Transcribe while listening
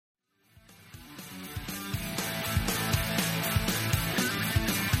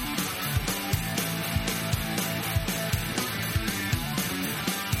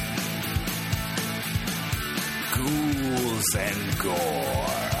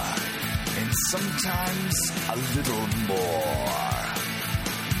sometimes a little more.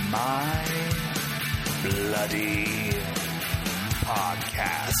 My Bloody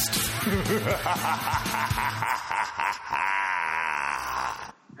Podcast.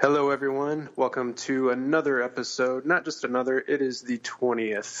 Hello, everyone. Welcome to another episode. Not just another, it is the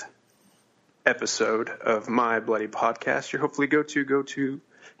 20th episode of My Bloody Podcast, your hopefully go-to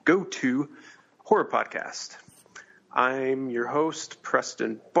horror podcast. I'm your host,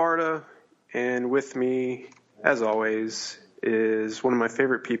 Preston Barta, and with me, as always, is one of my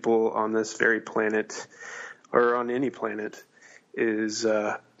favorite people on this very planet, or on any planet, is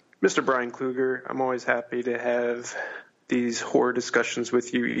Mr. Brian Kluger. I'm always happy to have these horror discussions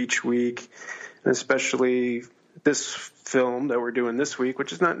with you each week, and especially this film that we're doing this week,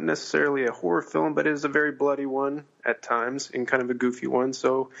 which is not necessarily a horror film, but is a very bloody one at times and kind of a goofy one.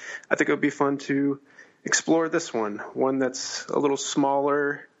 So I think it would be fun to explore this one that's a little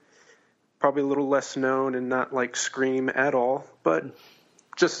smaller, probably a little less known, and not like Scream at all, but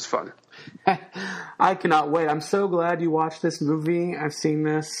just as fun. I cannot wait. I'm so glad you watched this movie. I've seen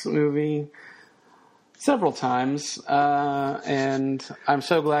this movie several times, and I'm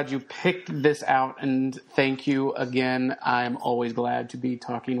so glad you picked this out, and thank you again. I'm always glad to be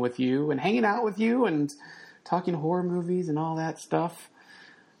talking with you and hanging out with you and talking horror movies and all that stuff.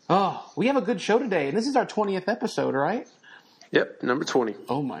 Oh, we have a good show today, and this is our 20th episode, right? Yep, number 20.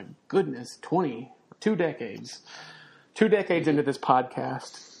 Oh my goodness, 20. 2 decades. 2 decades into this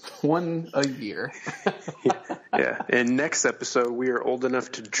podcast. One a year. Yeah, and next episode we are old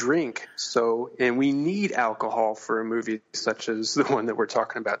enough to drink, and we need alcohol for a movie such as the one that we're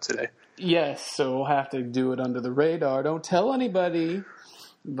talking about today. Yes, so we'll have to do it under the radar. Don't tell anybody.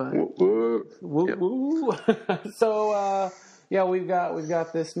 But woo, woo. So yeah, we've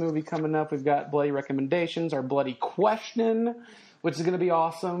got this movie coming up. We've got bloody recommendations, our bloody question, which is going to be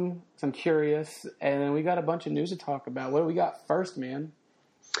awesome. So I'm curious, and then we got a bunch of news to talk about. What do we got first, man?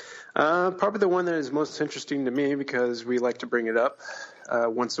 Probably the one that is most interesting to me because we like to bring it up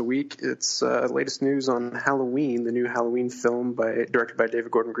once a week. It's latest news on Halloween, the new Halloween film directed by David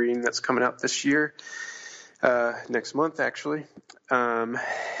Gordon Green that's coming out this year, next month actually.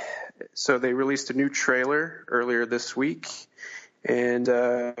 So they released a new trailer earlier this week, and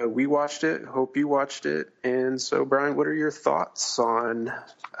we watched it. Hope you watched it. And so, Brian, what are your thoughts on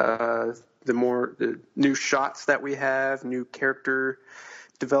the new shots that we have, new character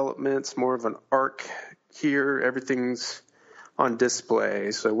developments, more of an arc here? Everything's on display.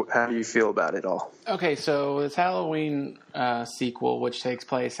 So how do you feel about it all? Okay, so this Halloween sequel, which takes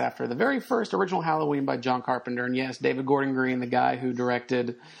place after the very first original Halloween by John Carpenter. And yes, David Gordon Green, the guy who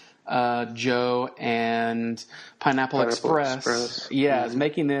directed Joe and Pineapple Express. Yeah, is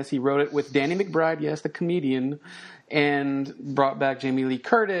making this. He wrote it with Danny McBride, yes, the comedian, and brought back Jamie Lee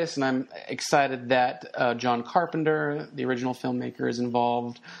Curtis, and I'm excited that John Carpenter, the original filmmaker, is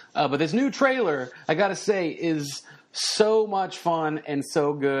involved. But this new trailer, I gotta say, is so much fun and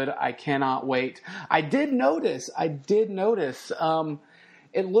so good. I cannot wait. I did notice,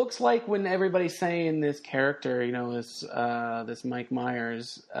 it looks like when everybody's saying this character, this Mike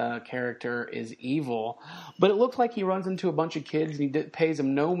Myers character is evil, but it looks like he runs into a bunch of kids and he pays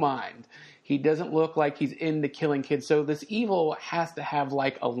them no mind. He doesn't look like he's into killing kids. So this evil has to have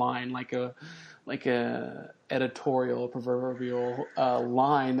like a line, like a editorial, proverbial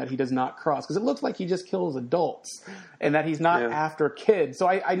line that he does not cross, because it looks like he just kills adults and that he's not after kids. So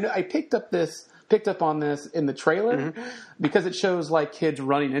I picked up on this in the trailer because it shows like kids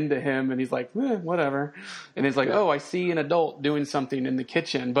running into him and he's like, whatever. And it's like, oh, I see an adult doing something in the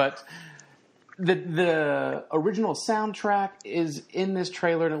kitchen. But the original soundtrack is in this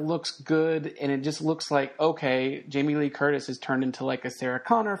trailer and it looks good, and it just looks like, okay, Jamie Lee Curtis has turned into like a Sarah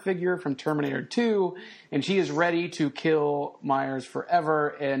Connor figure from Terminator 2, and she is ready to kill Myers forever,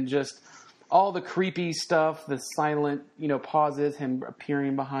 and just all the creepy stuff, the silent, pauses, him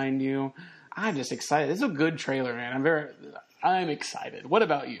appearing behind you. I'm just excited. This is a good trailer, man. I'm excited. What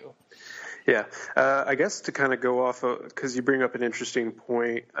about you? Yeah, I guess to kind of go off of, because you bring up an interesting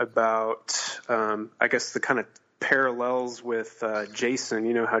point about, I guess the kind of parallels with Jason.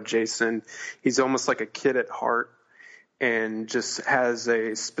 You know how Jason, he's almost like a kid at heart and just has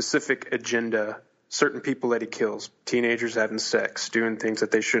a specific agenda. Certain people that he kills, teenagers having sex, doing things that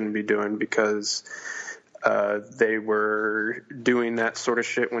they shouldn't be doing because they were doing that sort of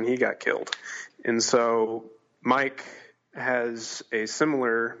shit when he got killed. And so Mike has a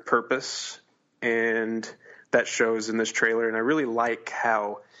similar purpose, and that shows in this trailer. And I really like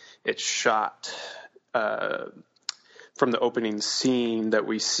how it's shot from the opening scene that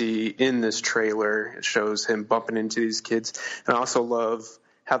we see in this trailer. It shows him bumping into these kids. And I also love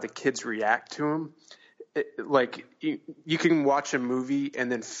how the kids react to him. Like you can watch a movie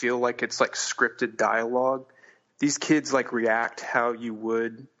and then feel like it's like scripted dialogue. These kids like react how you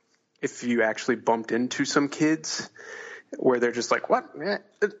would if you actually bumped into some kids, where they're just like, "What?"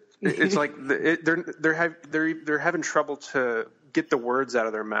 It's like they're having trouble to get the words out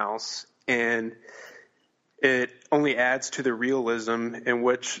of their mouths, and it only adds to the realism. In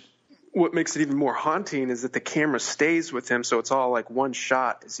which, what makes it even more haunting is that the camera stays with him, so it's all like one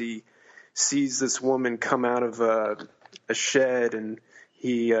shot as he sees this woman come out of a shed, and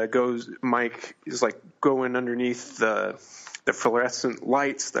Mike is like going underneath the fluorescent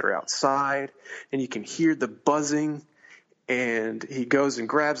lights that are outside, and you can hear the buzzing, and he goes and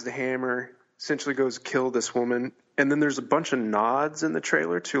grabs the hammer, essentially goes to kill this woman. And then there's a bunch of nods in the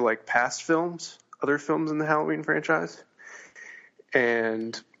trailer to like past films, other films in the Halloween franchise.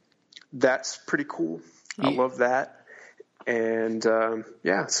 And that's pretty cool. I love that. And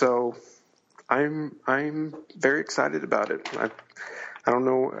so I'm very excited about it. I don't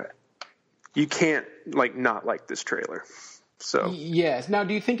know. You can't like not like this trailer. So yes. Now,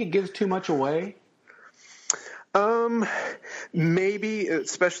 do you think it gives too much away? Maybe,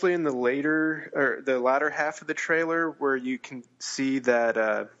 especially in the latter half of the trailer, where you can see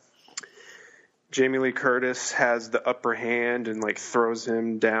that Jamie Lee Curtis has the upper hand and like throws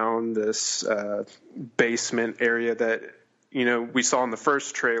him down this basement area that we saw in the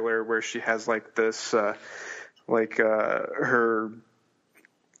first trailer, where she has like this her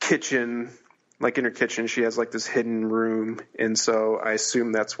kitchen. Like in her kitchen, she has like this hidden room, and so I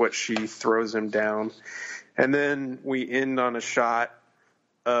assume that's what she throws him down. And then we end on a shot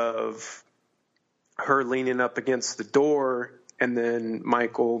of her leaning up against the door, and then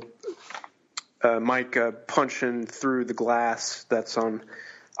Mike punching through the glass that's on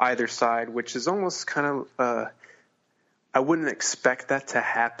either side, which is almost kind of I wouldn't expect that to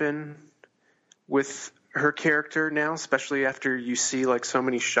happen with her character now, especially after you see like so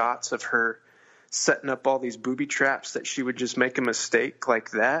many shots of her setting up all these booby traps that she would just make a mistake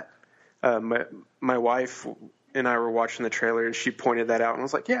like that. My wife and I were watching the trailer, and she pointed that out, and I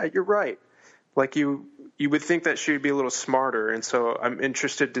was like, yeah, you're right. Like you would think that she would be a little smarter. And so I'm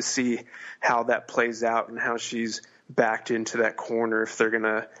interested to see how that plays out and how she's backed into that corner, if they're going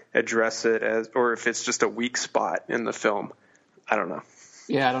to address it or if it's just a weak spot in the film. I don't know.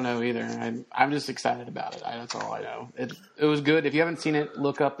 Yeah, I don't know either. I'm just excited about it. That's all I know. It was good. If you haven't seen it,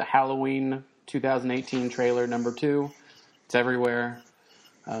 look up the Halloween 2018 trailer number 2. It's everywhere.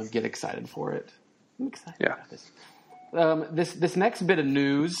 Get excited for it. I'm excited about this. This next bit of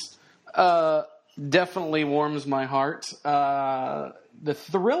news definitely warms my heart. The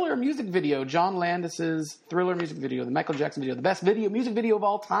Thriller music video, John Landis's Thriller music video, the Michael Jackson video, the best music video of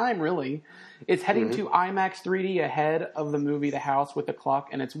all time, really. It's heading to IMAX 3D ahead of the movie The House with the Clock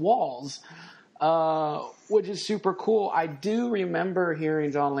and Its Walls, which is super cool. I do remember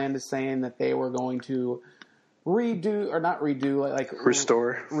hearing John Landis saying that they were going to restore in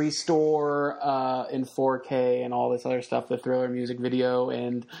 4K and all this other stuff, the Thriller music video.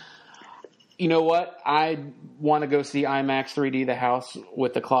 And you know what? I want to go see IMAX 3D The House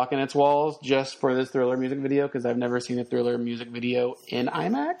with the Clock in Its Walls just for this Thriller music video, because I've never seen a Thriller music video in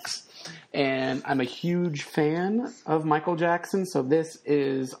IMAX. And I'm a huge fan of Michael Jackson, so this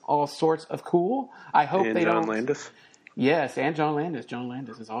is all sorts of cool. I hope they don't. John Landis? Yes, and John Landis. John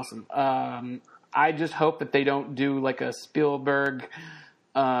Landis is awesome. I just hope that they don't do like a Spielberg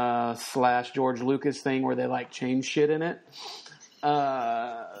 / George Lucas thing where they like change shit in it.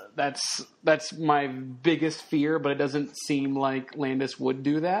 That's my biggest fear, but it doesn't seem like Landis would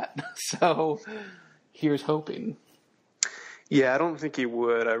do that. So here's hoping. Yeah, I don't think he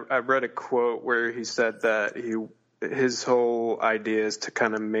would. I read a quote where he said that his whole idea is to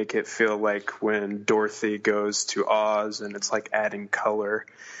kind of make it feel like when Dorothy goes to Oz, and it's like adding color.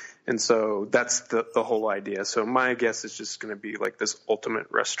 And so that's the whole idea. So my guess is just going to be like this ultimate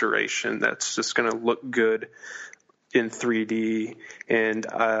restoration that's just going to look good in 3D. And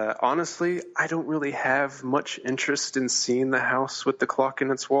honestly, I don't really have much interest in seeing The House with the Clock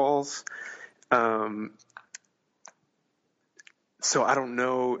in Its Walls. So I don't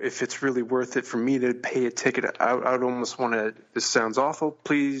know if it's really worth it for me to pay a ticket. I would almost want to, this sounds awful,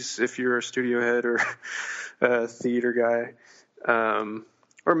 please, if you're a studio head or a theater guy.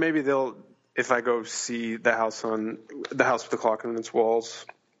 Or maybe if I go see The House with the Clock in Its Walls,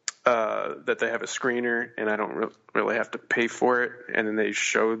 that they have a screener and I don't really have to pay for it, and then they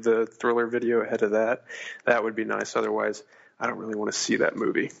show the Thriller video ahead of that. That would be nice. Otherwise, I don't really want to see that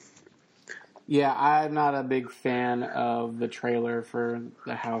movie. Yeah, I'm not a big fan of the trailer for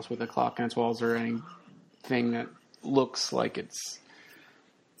The House with the Clock in Its Walls or anything that looks like it's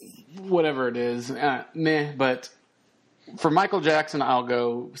whatever it is, meh. But for Michael Jackson, I'll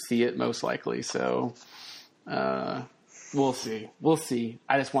go see it most likely. So we'll see. We'll see.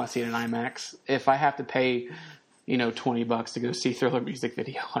 I just want to see it in IMAX. If I have to pay, $20 to go see Thriller music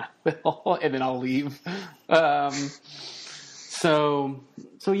video, I will, and then I'll leave. So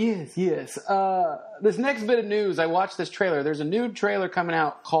yes. This next bit of news, I watched this trailer. There's a new trailer coming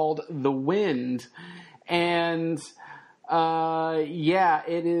out called The Wind, and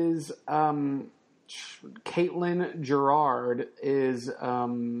it is. Caitlin Gerard is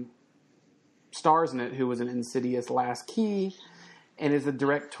stars in it, who was in Insidious Last Key, and is the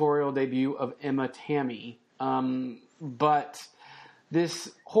directorial debut of Emma Tammy. But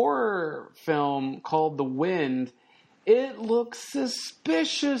this horror film called The Wind, it looks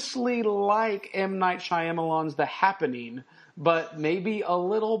suspiciously like M. Night Shyamalan's The Happening, but maybe a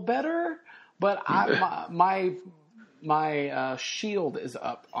little better. But my shield is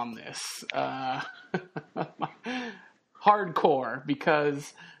up on this. Hardcore,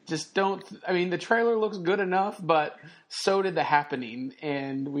 because the trailer looks good enough, but so did The Happening,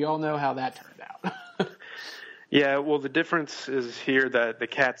 and we all know how that turned out. Yeah, well, the difference is here that the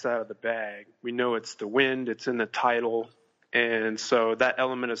cat's out of the bag. We know it's The Wind, it's in the title, and so that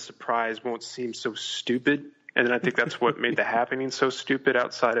element of surprise won't seem so stupid. And I think that's what made The Happening so stupid,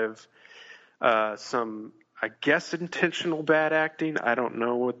 outside of some, I guess, intentional bad acting. I don't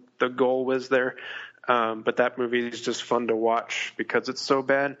know what the goal was there, but that movie is just fun to watch because it's so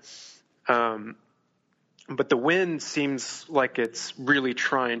bad. But The Wind seems like it's really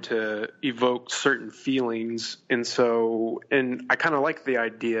trying to evoke certain feelings. And I kind of like the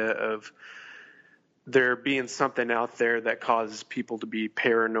idea of there being something out there that causes people to be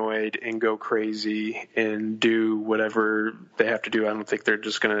paranoid and go crazy and do whatever they have to do. I don't think they're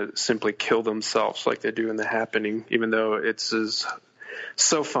just going to simply kill themselves like they do in The Happening, even though it's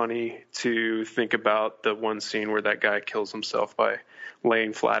so funny to think about the one scene where that guy kills himself by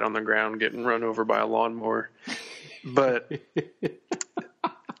laying flat on the ground, getting run over by a lawnmower. But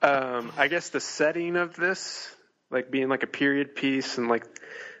I guess the setting of this, like being like a period piece and like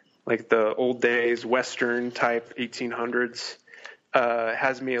the old days Western type 1800s,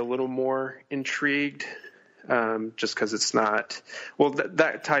 has me a little more intrigued, just because it's not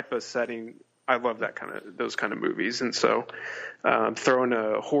that type of setting. I love those kind of movies, and so throwing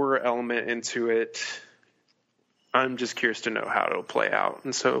a horror element into it, I'm just curious to know how it'll play out.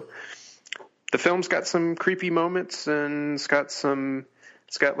 And so the film's got some creepy moments, and it's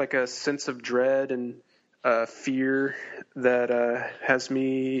got like a sense of dread and fear that has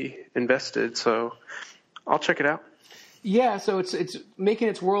me invested. So I'll check it out. Yeah, so it's making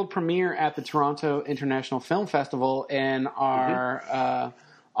its world premiere at the Toronto International Film Festival, and our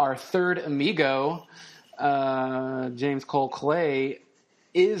third amigo, James Cole Clay,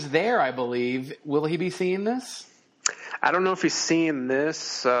 is there, I believe. Will he be seeing this? I don't know if he's seen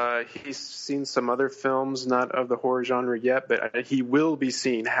this. He's seen some other films, not of the horror genre yet, but he will be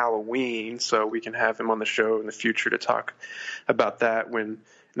seeing Halloween, so we can have him on the show in the future to talk about that, and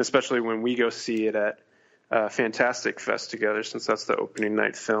especially when we go see it at Fantastic Fest together, since that's the opening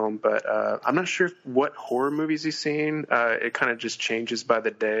night film. But I'm not sure what horror movies he's seen. It kind of just changes by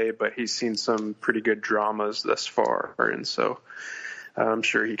the day, but he's seen some pretty good dramas thus far, and so I'm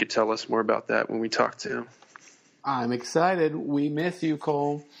sure he could tell us more about that when we talk to him. I'm excited. We miss you,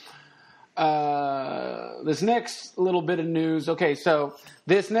 Cole. This next little bit of news. Okay, so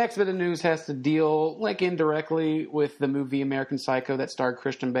this next bit of news has to deal, like, indirectly with the movie American Psycho that starred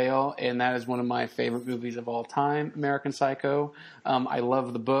Christian Bale, and that is one of my favorite movies of all time, American Psycho. I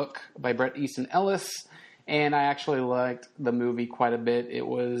love the book by Bret Easton Ellis, and I actually liked the movie quite a bit. It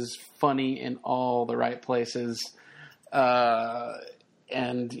was funny in all the right places.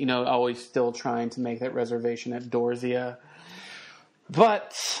 And, always still trying to make that reservation at Dorsia.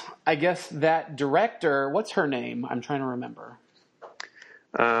 But I guess that director, what's her name? I'm trying to remember.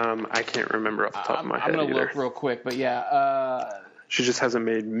 I can't remember off the top of my head. I'm going to look real quick, but yeah. She just hasn't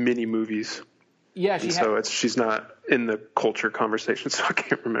made many movies. Yeah, she's not in the culture conversation, so I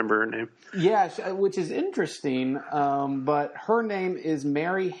can't remember her name. Yeah, which is interesting. But her name is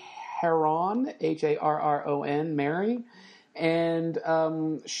Mary Harron, Harron, Mary. And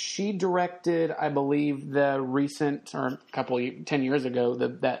she directed, I believe, the recent, or 10 years ago,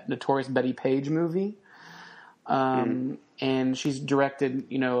 that Notorious Betty Page movie. And she's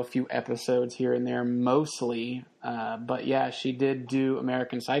directed, a few episodes here and there, mostly. But yeah, she did do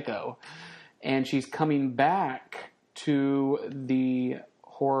American Psycho. And she's coming back to the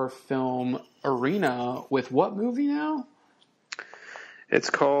horror film arena with what movie now? It's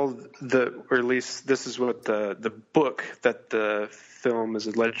called or at least this is what the book that the film is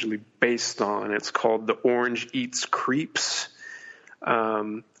allegedly based on. It's called The Orange Eats Creeps.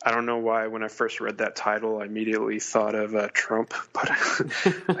 I don't know why when I first read that title I immediately thought of Trump, but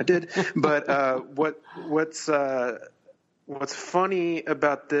I did. But what's funny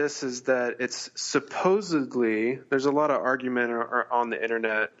about this is that it's supposedly, there's a lot of argument on the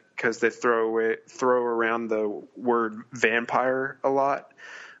internet because they throw around the word vampire a lot.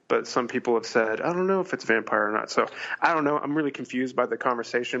 But some people have said, I don't know if it's vampire or not. So I don't know. I'm really confused by the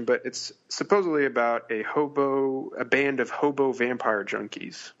conversation, but it's supposedly about a band of hobo vampire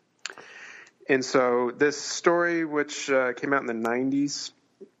junkies. And so this story, which came out in the 90s,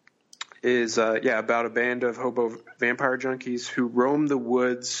 is about a band of hobo vampire junkies who roam the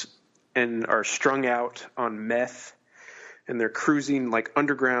woods and are strung out on meth, and they're cruising like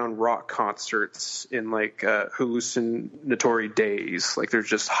underground rock concerts in like hallucinatory days. Like they're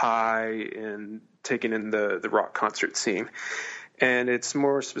just high and taking in the rock concert scene. And it's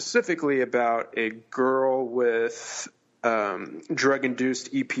more specifically about a girl with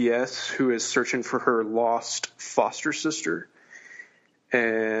drug-induced EPS who is searching for her lost foster sister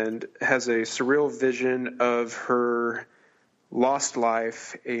and has a surreal vision of her lost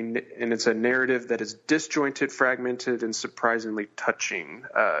life, and it's a narrative that is disjointed, fragmented, and surprisingly touching,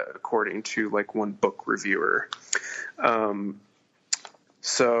 according to like one book reviewer.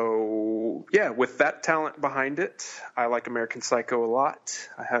 So with that talent behind it, I like American Psycho a lot.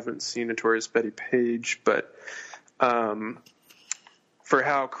 I haven't seen Notorious Betty Page, but for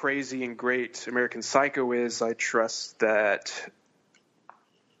how crazy and great American Psycho is, I trust that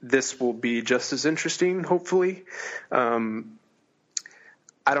this will be just as interesting, hopefully.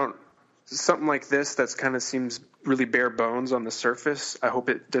 Something like this that's kind of seems really bare bones on the surface, I hope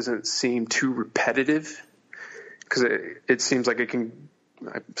it doesn't seem too repetitive, because it seems like it can,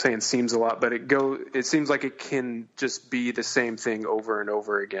 I'm saying seems a lot, but it seems like it can just be the same thing over and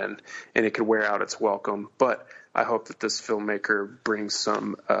over again, and it could wear out its welcome. But I hope that this filmmaker brings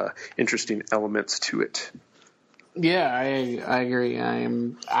some interesting elements to it. Yeah, I agree.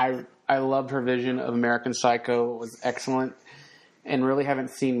 I loved her vision of American Psycho. It was excellent, and really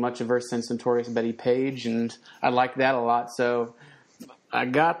haven't seen much of her since Notorious Betty Page, and I like that a lot. So I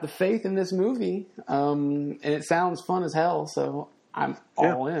got the faith in this movie, and it sounds fun as hell. So I'm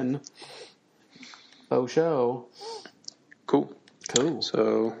all in. Faux show. Cool.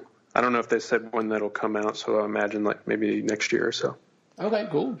 So I don't know if they said when that'll come out, so I imagine like maybe next year or so. Okay,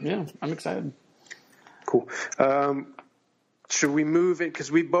 cool. Yeah, I'm excited. Cool. Should we move it?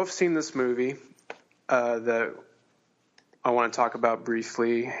 Because we've both seen this movie that I want to talk about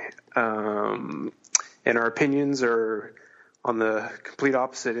briefly. And our opinions are on the complete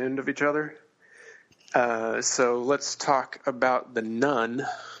opposite end of each other. So let's talk about The Nun,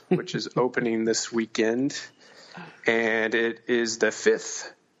 which is opening this weekend. And it is the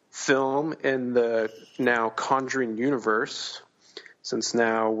 5th film in the now Conjuring universe, since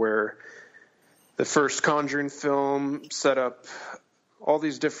now we're the first Conjuring film set up all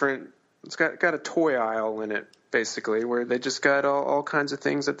these different, it's got a toy aisle in it, basically, where they just got all kinds of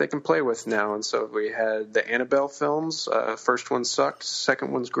things that they can play with now. And so we had the Annabelle films. First one sucked,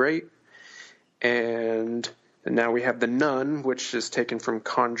 second one's great. And now we have The Nun, which is taken from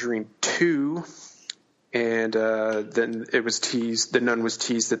Conjuring 2. And then it was teased, The Nun was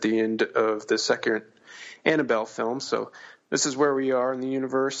teased at the end of the second Annabelle film. So this is where we are in the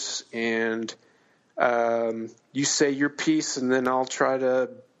universe, and you say your piece, and then I'll try to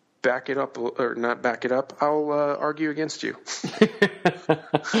back it up, or not back it up. I'll argue against you.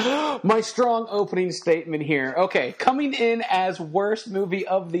 My strong opening statement here. Okay, coming in as worst movie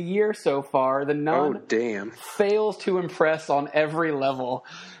of the year so far, The Nun fails to impress on every level.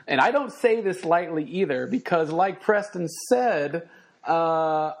 And I don't say this lightly either, because like Preston said,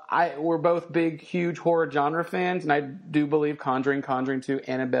 we're both big, huge horror genre fans, and I do believe Conjuring 2,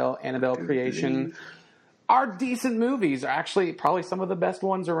 Annabelle Creation are decent movies. Are actually probably some of the best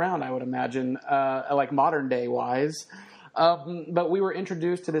ones around, I would imagine, like modern day wise. But we were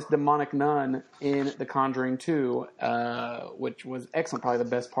introduced to this demonic nun in The Conjuring 2, which was excellent, probably the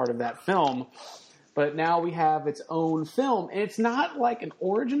best part of that film. But now we have its own film, and it's not like an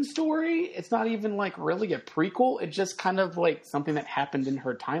origin story. It's not even like really a prequel. It's just kind of like something that happened in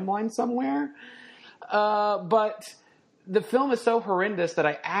her timeline somewhere. But the film is so horrendous that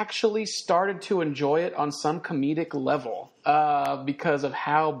I actually started to enjoy it on some comedic level because of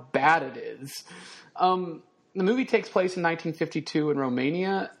how bad it is. the movie takes place in 1952 in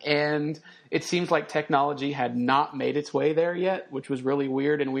Romania, and it seems like technology had not made its way there yet, which was really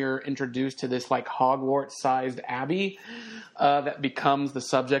weird. And we were introduced to this like Hogwarts-sized abbey that becomes the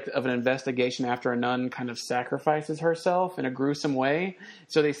subject of an investigation after a nun kind of sacrifices herself in a gruesome way.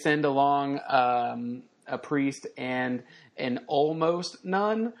 So they send along a priest and an almost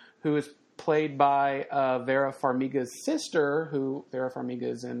nun who is played by Vera Farmiga's sister, who Vera Farmiga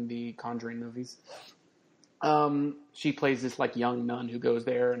is in the Conjuring movies. She plays this like young nun who goes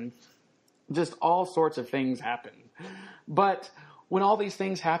there, and just all sorts of things happen. But when all these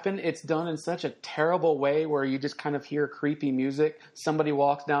things happen, it's done in such a terrible way where you just kind of hear creepy music. Somebody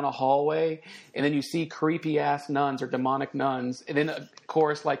walks down a hallway, and then you see creepy ass nuns or demonic nuns. And then, of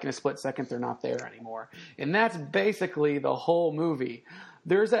course, like in a split second, they're not there anymore. And that's basically the whole movie.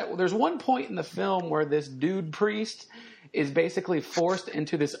 There's one point in the film where this dude priest is basically forced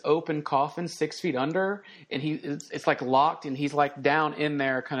into this open coffin 6 feet under, and it's like locked, and he's like down in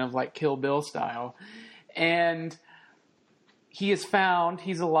there, kind of like Kill Bill style. And he is found,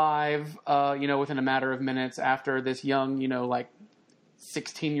 he's alive, within a matter of minutes after this young, like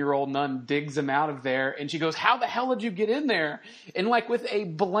 16-year-old nun digs him out of there, and she goes, "How the hell did you get in there?" And like with a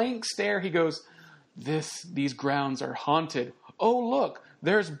blank stare, he goes, "These grounds are haunted. Oh, look,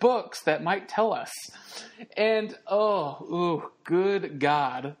 there's books that might tell us." And good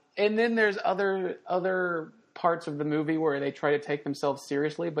God. And then there's other parts of the movie where they try to take themselves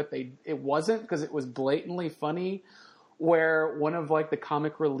seriously, but it wasn't, because it was blatantly funny, where one of like the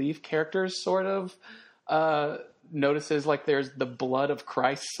comic relief characters sort of notices like there's the blood of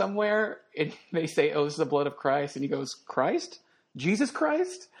Christ somewhere, and they say, "Oh, this is the blood of Christ," and he goes, "Christ? Jesus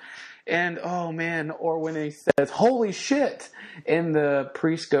Christ?" And oh man, or when he says, "Holy shit," and the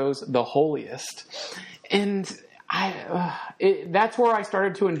priest goes, "The holiest." And that's where I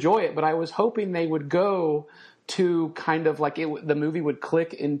started to enjoy it, but I was hoping they would go to kind of like the movie would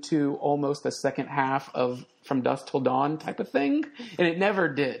click into almost the second half of From Dusk Till Dawn type of thing, and it never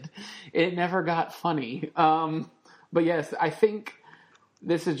did. It never got funny. But yes, I think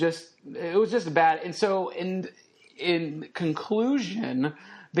it was just bad. And so in conclusion,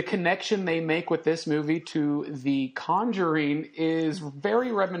 the connection they make with this movie to The Conjuring is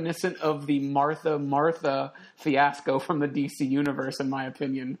very reminiscent of the Martha fiasco from the DC universe, in my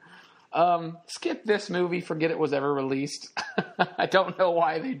opinion. Skip this movie, forget it was ever released. I don't know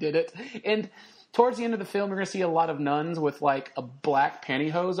why they did it. And towards the end of the film, you're going to see a lot of nuns with like a black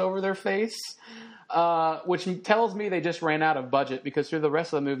pantyhose over their face, which tells me they just ran out of budget, because through the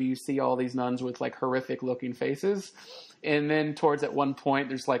rest of the movie, you see all these nuns with like horrific looking faces. And then towards at one point,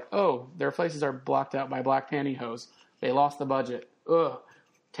 there's like, oh, their faces are blocked out by black pantyhose. They lost the budget. Ugh,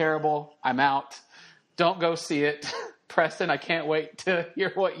 terrible. I'm out. Don't go see it. Preston, I can't wait to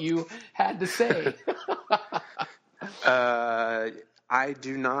hear what you had to say. I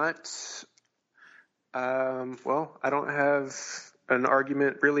do not. I don't have an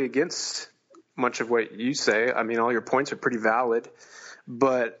argument really against much of what you say. I mean, all your points are pretty valid,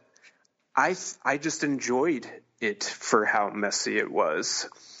 but I just enjoyed it for how messy it was.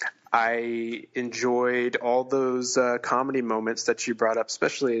 I enjoyed all those comedy moments that you brought up,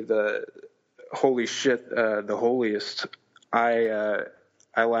 especially the holy shit, the holiest. I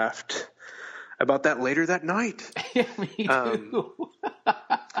laughed about that later that night. Yeah, me too.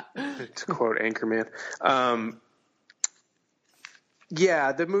 To quote Anchorman.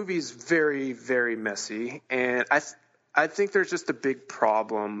 Yeah, the movie's very, very messy, and I think there's just a big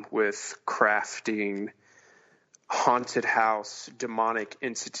problem with crafting haunted house, demonic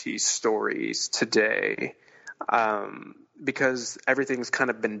entity stories today, because everything's kind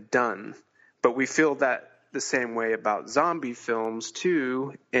of been done. But we feel that the same way about zombie films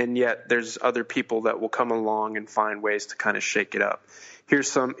too, and yet there's other people that will come along and find ways to kind of shake it up.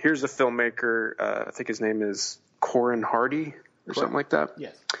 Here's a filmmaker, I think his name is Corin Hardy or something like that.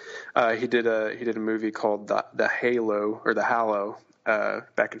 Yes. He did a movie called The Halo or The Hallow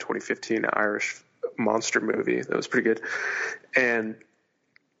back in 2015, an Irish monster movie that was pretty good. And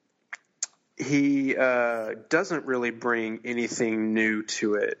he doesn't really bring anything new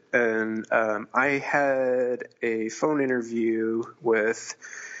to it. And I had a phone interview with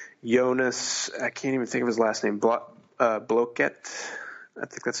Jonas, I can't even think of his last name, Bloket. I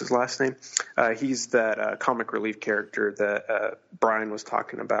think that's his last name. He's that comic relief character that Brian was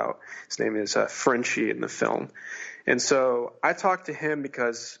talking about. His name is Frenchie in the film. And so I talked to him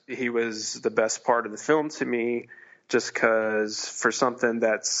because he was the best part of the film to me, just because for something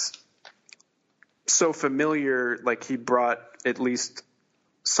that's so familiar, like he brought at least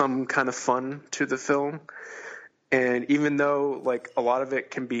some kind of fun to the film. And even though like a lot of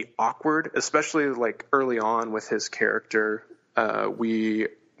it can be awkward, especially like early on with his character,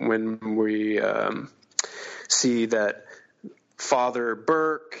 when we see that Father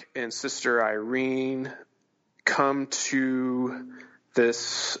Burke and Sister Irene come to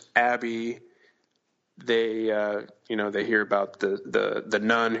this abbey, they they hear about the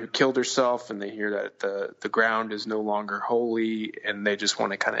nun who killed herself, and they hear that the ground is no longer holy, and they just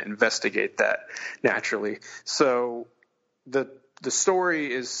want to kind of investigate that naturally. So the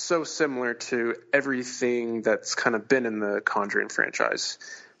story is so similar to everything that's kind of been in the Conjuring franchise.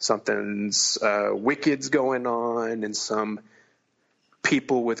 Something's wicked's going on, and some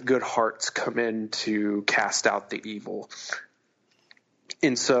people with good hearts come in to cast out the evil.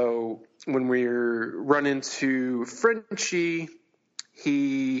 And so when we run into Frenchie,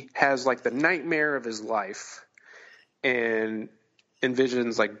 he has like the nightmare of his life and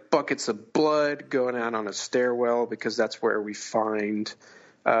envisions like buckets of blood going out on a stairwell, because that's where we find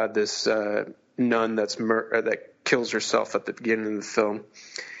this nun that kills herself at the beginning of the film.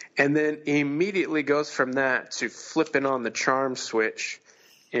 And then immediately goes from that to flipping on the charm switch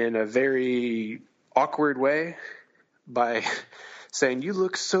in a very awkward way by saying, "You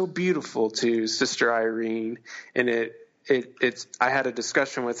look so beautiful," to Sister Irene. And it's I had a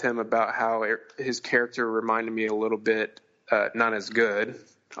discussion with him about how his character reminded me a little bit, not as good,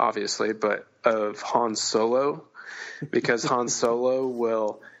 obviously, but of Han Solo, because Han Solo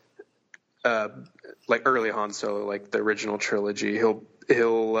will, like early Han Solo, like the original trilogy,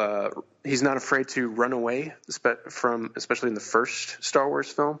 he's not afraid to run away especially in the first Star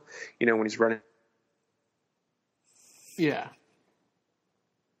Wars film, when he's running. Yeah.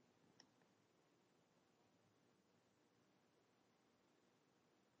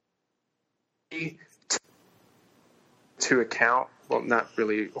 To account, well, not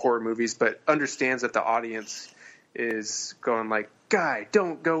really horror movies, but understands that the audience is going like, "Guy,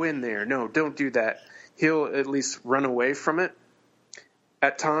 don't go in there. No, don't do that." He'll at least run away from it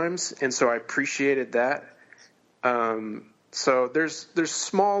at times, and so I appreciated that. So there's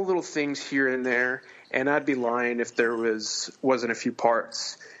small little things here and there, and I'd be lying if there wasn't a few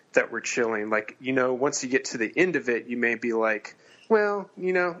parts that were chilling. Like, once you get to the end of it, you may be like, well,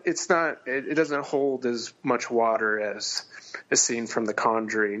 it's not. It doesn't hold as much water as a scene from The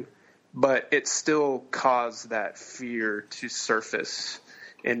Conjuring, but it still caused that fear to surface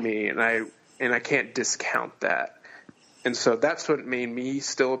in me, and I can't discount that. And so that's what made me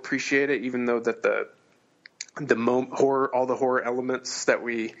still appreciate it, even though that all the horror elements that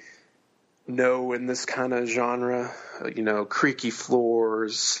we know in this kind of genre, creaky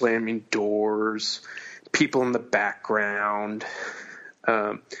floors, slamming doors, people in the background,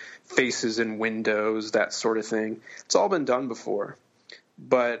 faces in windows, that sort of thing. It's all been done before,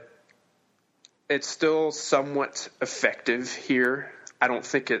 but it's still somewhat effective here. I don't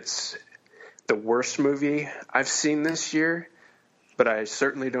think it's the worst movie I've seen this year, but I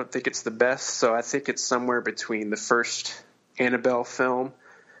certainly don't think it's the best. So I think it's somewhere between the first Annabelle film,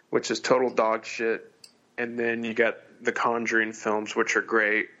 which is total dog shit, and then you got the Conjuring films, which are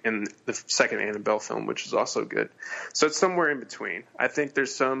great, and the second Annabelle film, which is also good. So it's somewhere in between. I think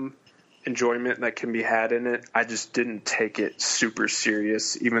there's some enjoyment that can be had in it. I just didn't take it super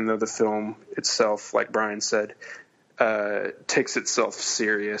serious, even though the film itself, like Brian said, takes itself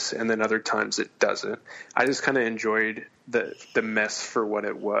serious, and then other times it doesn't. I just kind of enjoyed the mess for what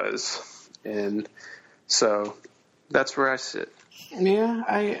it was, and so that's where I sit. Yeah,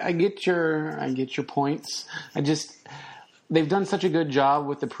 I get your points. They've done such a good job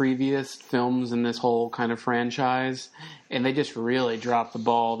with the previous films in this whole kind of franchise, and they just really dropped the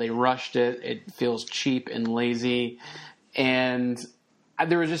ball. They rushed it. It feels cheap and lazy, and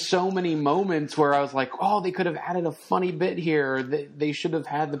there were just so many moments where I was like, oh, they could have added a funny bit here. They should have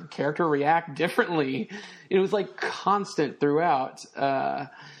had the character react differently. It was like constant throughout.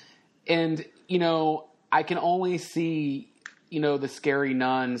 And, I can only see, the scary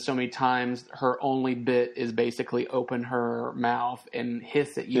nun so many times. Her only bit is basically open her mouth and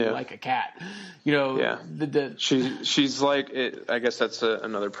hiss at you like a cat. Yeah. She's like, I guess that's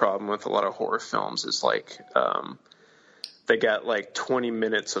another problem with a lot of horror films is like, they got like 20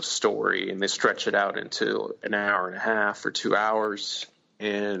 minutes of story and they stretch it out into an hour and a half or 2 hours,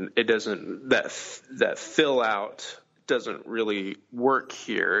 and it doesn't, that fill out doesn't really work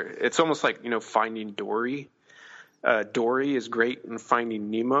here. It's almost like, Finding Dory. Dory is great in Finding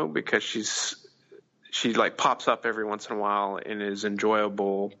Nemo because she like pops up every once in a while and is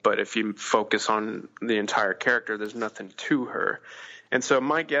enjoyable, but if you focus on the entire character, there's nothing to her. And so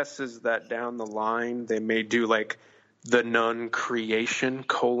my guess is that down the line they may do like the Nun creation,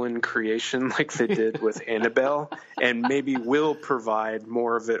 like they did with Annabelle, and maybe will provide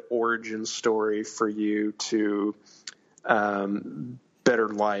more of an origin story for you to better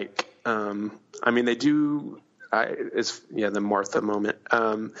like. I mean, they do. The Martha moment.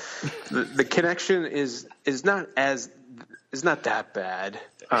 The connection is not that bad.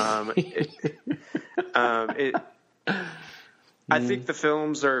 I think the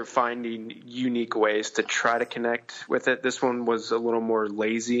films are finding unique ways to try to connect with it. This one was a little more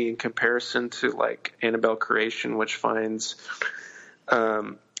lazy in comparison to like Annabelle Creation, which finds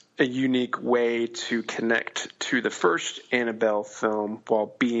a unique way to connect to the first Annabelle film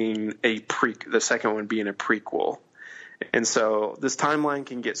while being the second one being a prequel. And so this timeline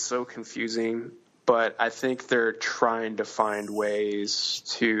can get so confusing, but I think they're trying to find ways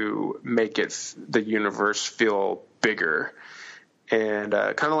to make the universe feel bigger. And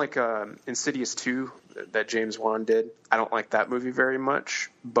kind of like Insidious 2 that James Wan did. I don't like that movie very much,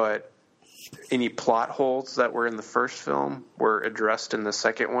 but any plot holes that were in the first film were addressed in the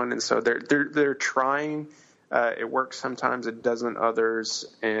second one. And so they're trying. It works sometimes, it doesn't others.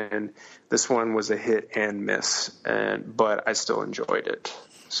 And this one was a hit and miss, but I still enjoyed it.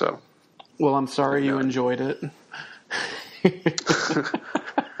 So, well, I'm sorry you enjoyed it.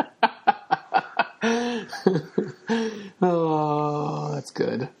 Oh, that's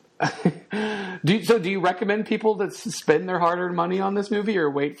good. Do you recommend people to spend their hard-earned money on this movie, or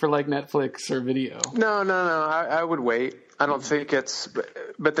wait for like Netflix or video? No. I would wait. I don't think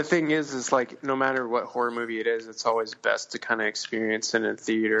but the thing is like no matter what horror movie it is, it's always best to kind of experience it in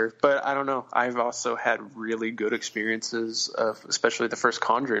theater. But I don't know. I've also had really good experiences of, especially the first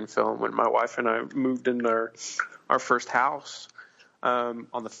Conjuring film, when my wife and I moved in our first house.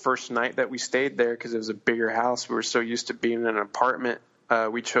 On the first night that we stayed there, because it was a bigger house, we were so used to being in an apartment.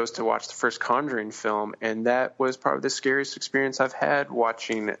 We chose to watch the first Conjuring film, and that was probably the scariest experience I've had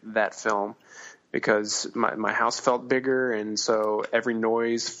watching that film, because my house felt bigger, and so every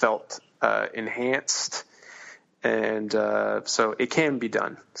noise felt enhanced, and so it can be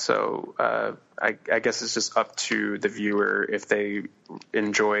done. So I guess it's just up to the viewer if they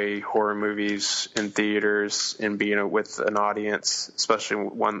enjoy horror movies in theaters and being with an audience, especially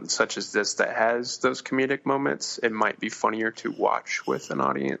one such as this that has those comedic moments. It might be funnier to watch with an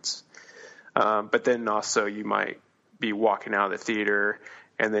audience. But then also you might be walking out of the theater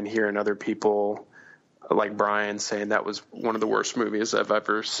and then hearing other people like Brian saying that was one of the worst movies I've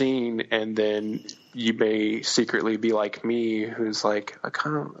ever seen, and then you may secretly be like me, who's like, I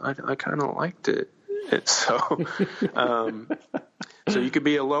kind of liked it. And so, so you could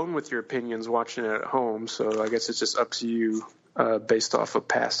be alone with your opinions watching it at home. So I guess it's just up to you, based off of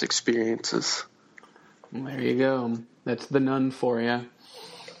past experiences. There you go. That's The Nun for you.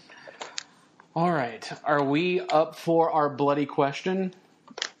 All right, are we up for our bloody question?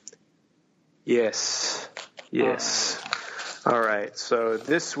 Yes. All right. So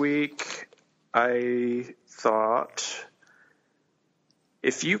this week I thought,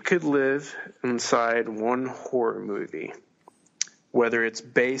 if you could live inside one horror movie, whether it's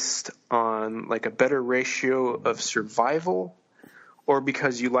based on like a better ratio of survival or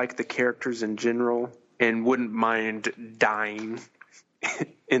because you like the characters in general and wouldn't mind dying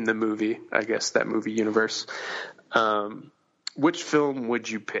in the movie, I guess that movie universe, which film would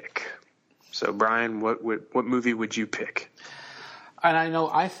you pick? So, Brian, what movie would you pick? And I know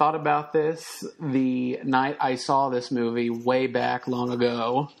I thought about this the night I saw this movie way back long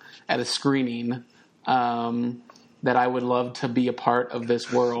ago at a screening, that I would love to be a part of this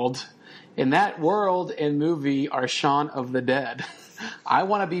world. And that world and movie are Shaun of the Dead. I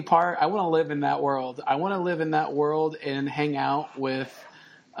want to live in that world. I want to live in that world and hang out with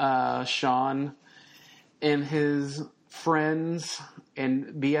Shaun and his friends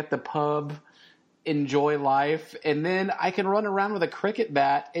and be at the pub, enjoy life, and then I can run around with a cricket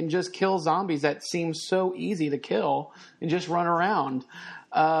bat and just kill zombies that seem so easy to kill and just run around.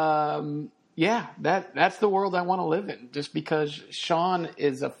 That's the world I want to live in, just because Shaun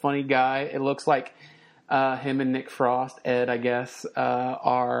is a funny guy. It looks like him and Nick Frost, Ed, I guess,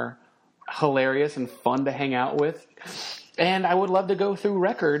 are hilarious and fun to hang out with. And I would love to go through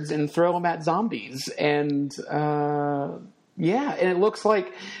records and throw them at zombies. And and it looks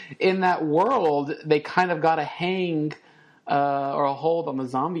like in that world they kind of got a hang or a hold on the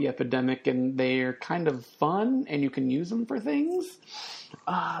zombie epidemic, and they're kind of fun, and you can use them for things.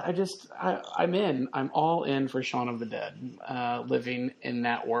 I'm all in for Shaun of the Dead, living in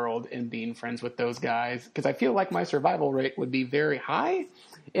that world and being friends with those guys, because I feel like my survival rate would be very high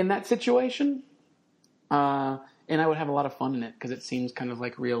in that situation. And I would have a lot of fun in it because it seems kind of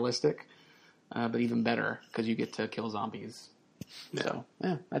like realistic. but even better because you get to kill zombies. Yeah. So,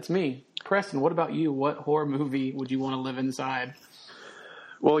 yeah, that's me. Preston, what about you? What horror movie would you want to live inside?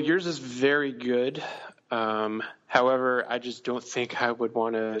 Well, yours is very good. However, I just don't think I would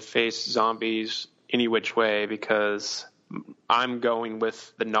want to face zombies any which way because I'm going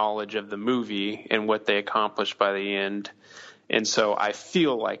with the knowledge of the movie and what they accomplished by the end. And so I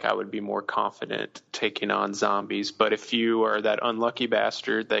feel like I would be more confident taking on zombies. But if you are that unlucky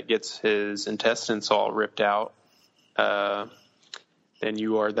bastard that gets his intestines all ripped out, then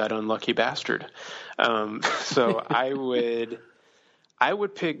you are that unlucky bastard. So I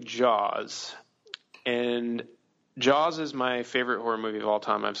would pick Jaws. And Jaws is my favorite horror movie of all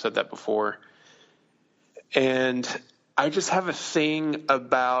time. I've said that before. And I just have a thing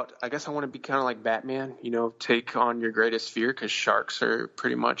about, I guess I want to be kind of like Batman, take on your greatest fear, because sharks are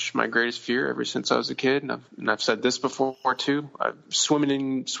pretty much my greatest fear ever since I was a kid. And I've said this before too. Swimming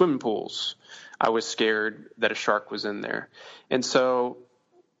in swimming pools, I was scared that a shark was in there. And so,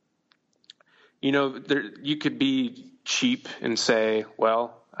 you could be cheap and say,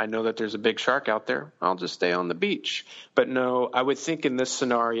 well, I know that there's a big shark out there. I'll just stay on the beach. But no, I would think in this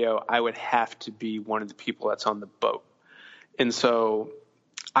scenario, I would have to be one of the people that's on the boat. And so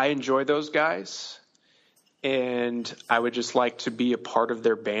I enjoy those guys, and I would just like to be a part of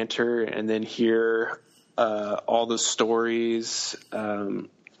their banter and then hear all the stories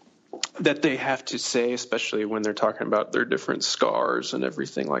that they have to say, especially when they're talking about their different scars and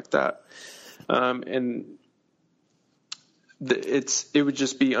everything like that. And it would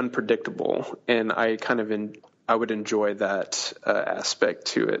just be unpredictable, and I I would enjoy that aspect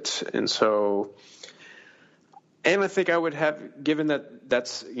to it. And so, and I think I would have, given that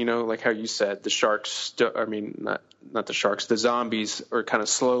that's, like how you said, the sharks, not the sharks, the zombies are kind of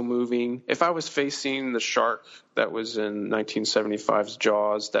slow moving. If I was facing the shark that was in 1975's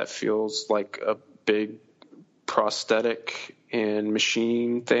Jaws, that feels like a big prosthetic and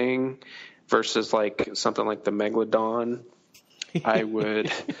machine thing versus like something like the Megalodon, I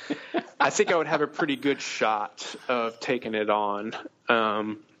think I would have a pretty good shot of taking it on.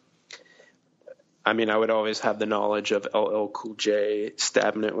 I would always have the knowledge of LL Cool J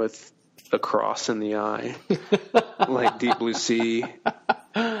stabbing it with a cross in the eye, like Deep Blue Sea.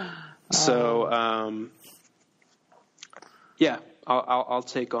 So, yeah, I'll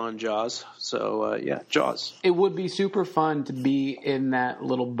take on Jaws. So, Jaws. It would be super fun to be in that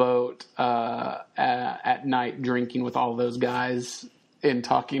little boat at night drinking with all those guys and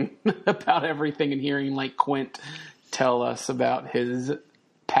talking about everything and hearing like Quint tell us about his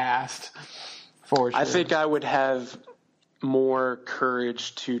past. For sure. I think I would have more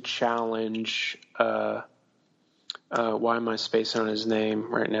courage to challenge why am I spacing on his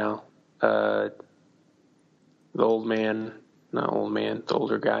name right now? The old man. Not old man, the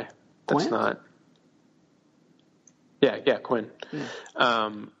older guy. That's Quint? not. Yeah, Quinn. Yeah.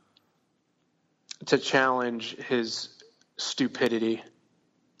 To challenge his stupidity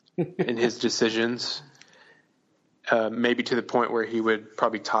in his decisions, maybe to the point where he would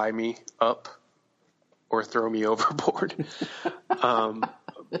probably tie me up or throw me overboard.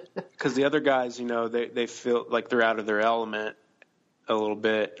 Because the other guys, they feel like they're out of their element a little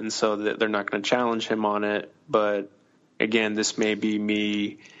bit, and so they're not going to challenge him on it. But again, this may be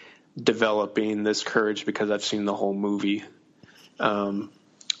me developing this courage because I've seen the whole movie.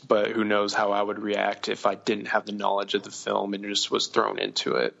 But who knows how I would react if I didn't have the knowledge of the film and just was thrown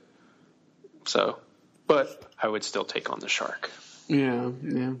into it. So, but I would still take on the shark. Yeah.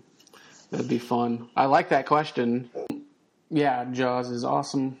 That'd be fun. I like that question. Yeah, Jaws is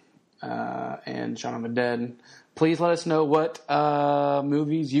awesome. And Shaun of the Dead. Please let us know what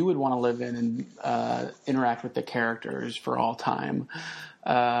movies you would want to live in and interact with the characters for all time.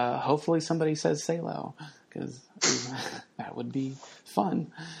 Hopefully somebody says Salo, because that would be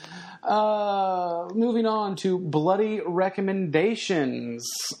fun. Moving on to bloody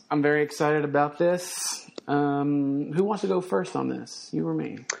recommendations. I'm very excited about this. Who wants to go first on this? You or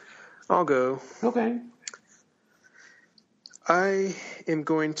me? I'll go. Okay. I am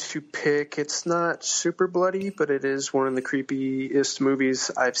going to pick, it's not super bloody, but it is one of the creepiest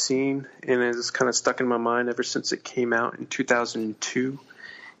movies I've seen, and it is kind of stuck in my mind ever since it came out in 2002,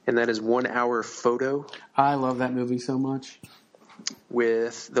 and that is 1 Hour Photo. I love that movie so much.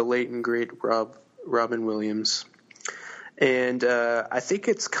 With the late and great Robin Williams. And I think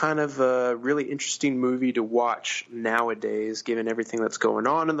it's kind of a really interesting movie to watch nowadays, given everything that's going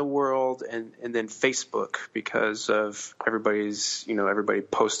on in the world, and then Facebook, because of everybody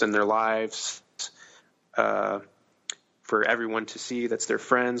posting their lives for everyone to see. That's their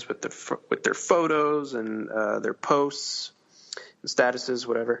friends with their photos and their posts and statuses,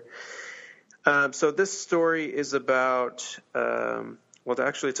 whatever. So this story is about,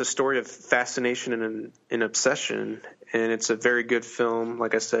 actually it's a story of fascination and obsession, and it's a very good film,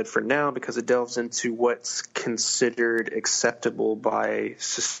 like I said, for now, because it delves into what's considered acceptable by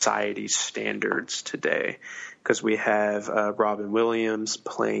society's standards today. Because we have Robin Williams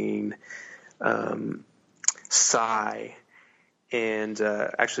playing Cy, and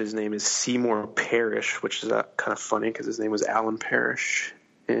actually his name is Seymour Parrish, which is kind of funny because his name was Alan Parrish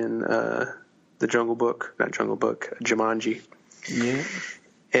in the Jumanji. Yeah.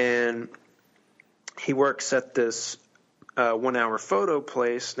 And he works at this 1 hour photo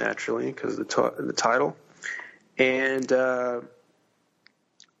place, naturally, because of the title. And,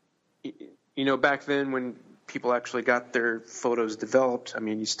 back then when people actually got their photos developed, I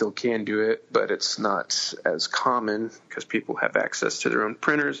mean, you still can do it, but it's not as common because people have access to their own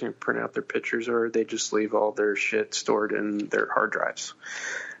printers and print out their pictures, or they just leave all their shit stored in their hard drives.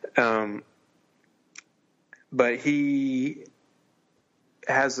 But he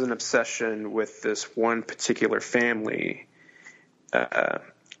has an obsession with this one particular family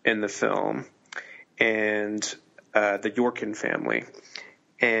in the film, and the Yorkin family.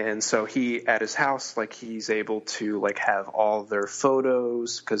 And so he, at his house, he's able to have all their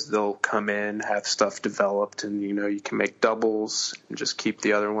photos, because they'll come in, have stuff developed, and you can make doubles and just keep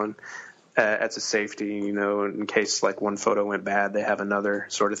the other one as a safety, in case one photo went bad, they have another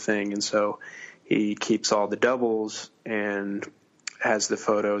sort of thing. And so he keeps all the doubles and has the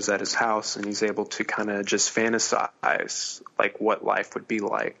photos at his house, and he's able to kind of just fantasize what life would be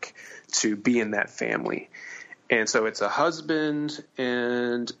like to be in that family. And so it's a husband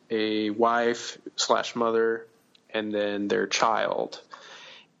and a wife / mother, and then their child.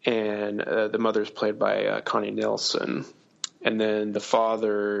 And the mother is played by Connie Nielsen. And then the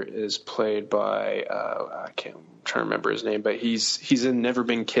father is played by, I'm trying to remember his name, but he's in Never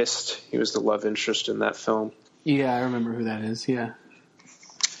Been Kissed. He was the love interest in that film. Yeah, I remember who that is, yeah.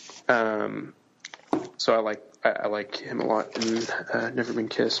 So I like him a lot in Never Been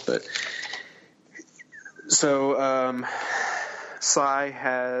Kissed, but... So, Cy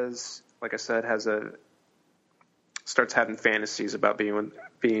has, like I said, starts having fantasies about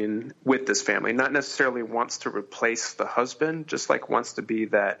being with this family. Not necessarily wants to replace the husband, just wants to be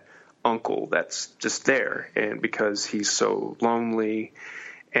that uncle that's just there. And because he's so lonely,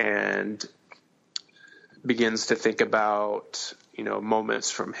 and begins to think about, moments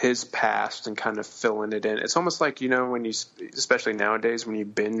from his past and kind of filling it in. It's almost like, when you, especially nowadays, when you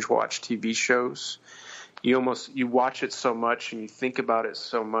binge watch TV shows, you watch it so much and you think about it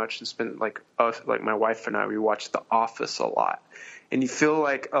so much, and spend like my wife and I, we watch The Office a lot, and you feel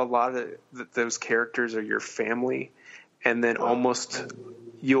like a lot of those characters are your family, and then almost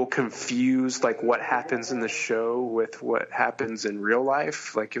you'll confuse what happens in the show with what happens in real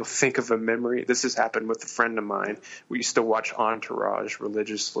life. You'll think of a memory. This has happened with a friend of mine. We used to watch Entourage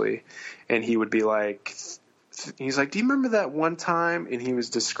religiously, and he would be he's like, do you remember that one time? And he was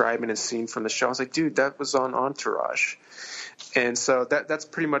describing a scene from the show. I was like, dude, that was on Entourage. And so that's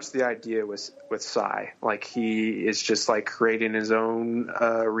pretty much the idea with Cy. He is just creating his own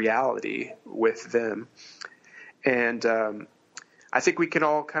reality with them. And I think we can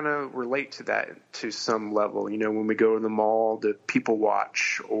all kind of relate to that to some level. When we go to the mall to people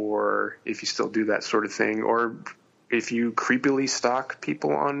watch, or if you still do that sort of thing, or if you creepily stalk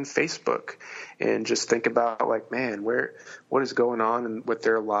people on Facebook and just think about man, what is going on with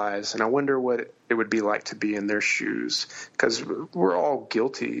their lives? And I wonder what it would be like to be in their shoes, because we're all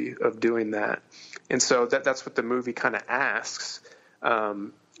guilty of doing that. And so that's what the movie kind of asks,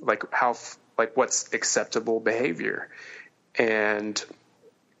 what's acceptable behavior. And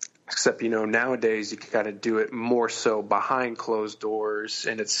except, nowadays you got to do it more so behind closed doors,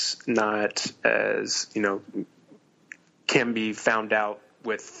 and it's not as, can be found out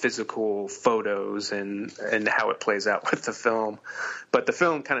with physical photos and how it plays out with the film. But the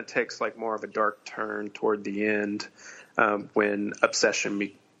film kind of takes more of a dark turn toward the end, when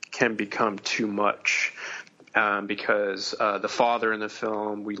obsession can become too much, because the father in the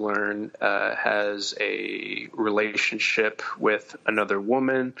film, we learn, has a relationship with another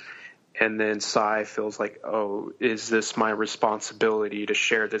woman. And then Cy feels oh, is this my responsibility to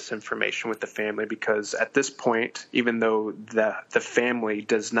share this information with the family? Because at this point, even though the family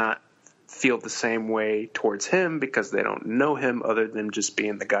does not feel the same way towards him, because they don't know him other than just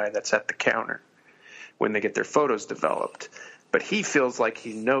being the guy that's at the counter when they get their photos developed. But he feels like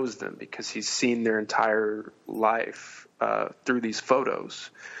he knows them because he's seen their entire life through these photos.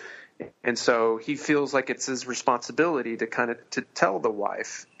 And so he feels like it's his responsibility to to tell the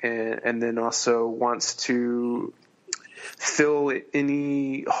wife, and then also wants to fill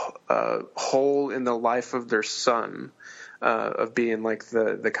any hole in the life of their son, of being like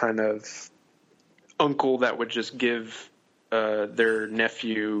the kind of uncle that would just give their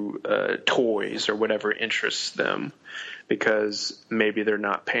nephew toys or whatever interests them, because maybe they're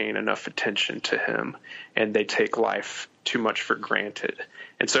not paying enough attention to him and they take life too much for granted.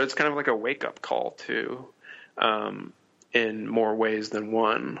 And so it's kind of like a wake-up call too, in more ways than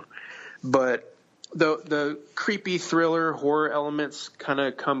one. But the creepy thriller horror elements kind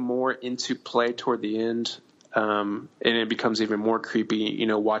of come more into play toward the end, and it becomes even more creepy,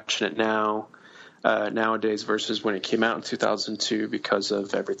 watching it nowadays versus when it came out in 2002, because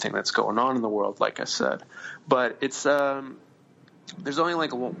of everything that's going on in the world, like I said. But it's there's only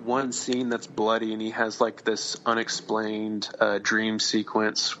like one scene that's bloody, and he has like this unexplained dream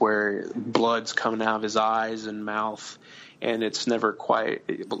sequence where blood's coming out of his eyes and mouth, and it's never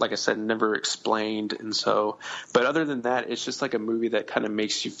quite, like I said, never explained. And so, but other than that, it's just like a movie that kind of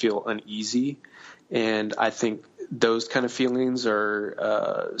makes you feel uneasy. And I think those kind of feelings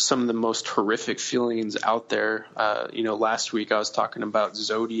are some of the most horrific feelings out there. Last week I was talking about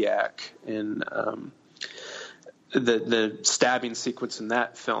Zodiac, and the stabbing sequence in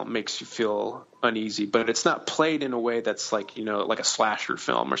that film makes you feel uneasy, but it's not played in a way that's like, like a slasher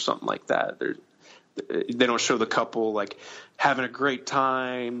film or something like that. They don't show the couple like having a great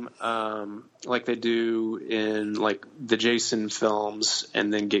time, like they do in like the Jason films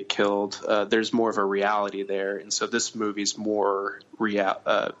and then get killed. There's more of a reality there. And so this movie's more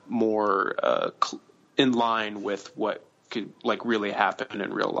in line with what could like really happen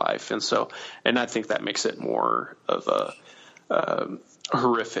in real life. And I think that makes it more of a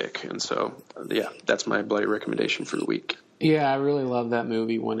horrific. And so, yeah, that's my bloody recommendation for the week. Yeah, I really love that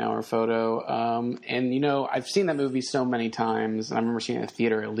movie, 1 Hour Photo. And, I've seen that movie so many times, and I remember seeing it in the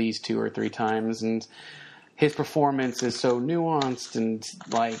theater at least 2 or 3 times, and his performance is so nuanced and,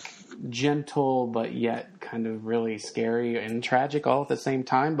 like, gentle, but yet kind of really scary and tragic all at the same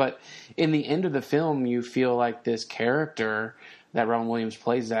time. But in the end of the film, you feel like this character that Robin Williams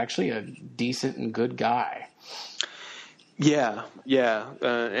plays is actually a decent and good guy. Yeah.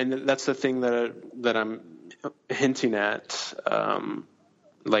 And that's the thing that I'm hinting at,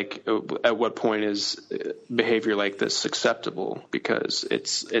 like at what point is behavior like this acceptable? Because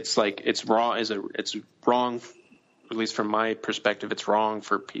it's like it's wrong. It's wrong, at least from my perspective. It's wrong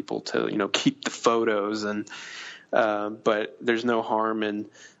for people to keep the photos, and but there's no harm in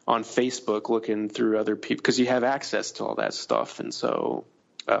on Facebook looking through other people, because you have access to all that stuff. And so,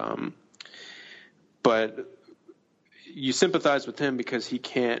 but you sympathize with him because he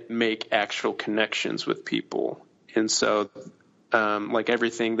can't make actual connections with people. And so, like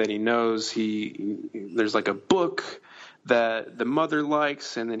everything that he knows, there's like a book that the mother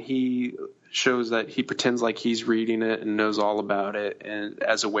likes, and then he shows that he pretends like he's reading it and knows all about it, and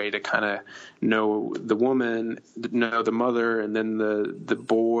as a way to kind of know the woman, know the mother. And then the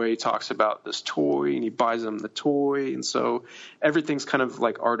boy talks about this toy, and he buys him the toy. And so everything's kind of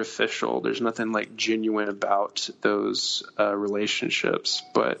like artificial. There's nothing like genuine about those relationships.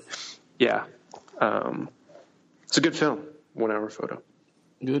 But yeah, it's a good film, 1 Hour Photo.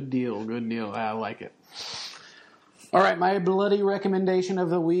 Good deal. I like it. All right, my bloody recommendation of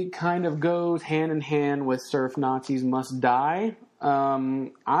the week kind of goes hand in hand with Surf Nazis Must Die.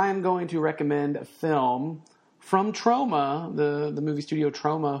 I'm going to recommend a film from Troma, the movie studio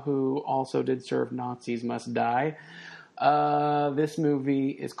Troma, who also did Surf Nazis Must Die. This movie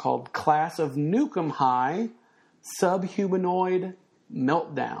is called Class of Nukem High, Subhumanoid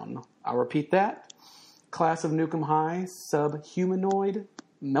Meltdown. I'll repeat that. Class of Nukem High, Subhumanoid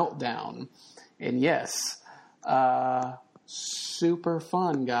Meltdown. And yes, super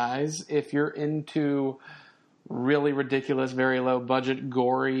fun, guys. If you're into really ridiculous, very low budget,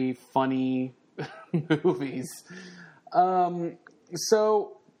 gory, funny movies.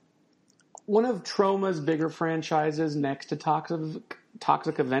 So one of Troma's bigger franchises next to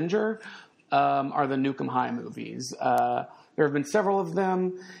Toxic Avenger are the Nukem High movies. There have been several of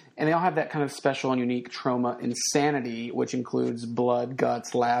them, and they all have that kind of special and unique Troma insanity, which includes blood,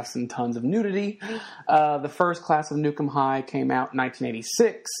 guts, laughs, and tons of nudity. The first Class of Nukem High came out in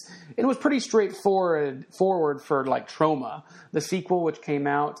 1986. It was pretty straightforward for like Troma. The sequel, which came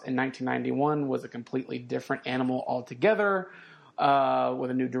out in 1991, was a completely different animal altogether,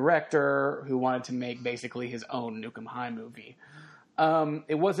 with a new director who wanted to make basically his own Nukem High movie.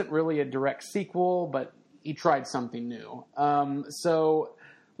 It wasn't really a direct sequel, but he tried something new. So,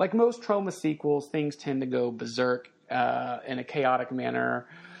 like most Troma sequels, things tend to go berserk in a chaotic manner.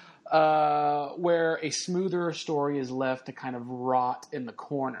 where a smoother story is left to kind of rot in the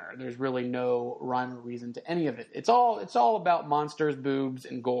corner. There's really no rhyme or reason to any of it. It's all about monsters, boobs,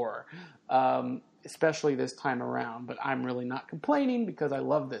 and gore, especially this time around. But I'm really not complaining because I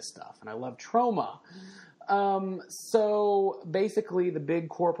love this stuff and I love Troma. So basically, the big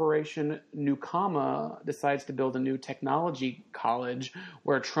corporation Newcoma decides to build a new technology college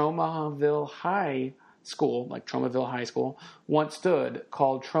where Tromaville High School, like Tromaville High School, once stood,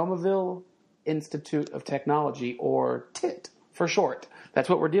 called Tromaville Institute of Technology, or TIT for short. That's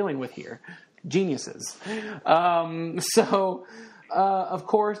what we're dealing with here. Geniuses. Of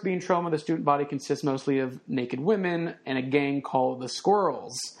course, being Troma, the student body consists mostly of naked women and a gang called the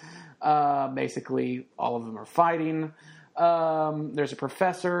Squirrels. Basically, all of them are fighting. There's a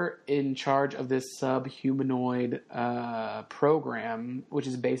professor in charge of this subhumanoid program, which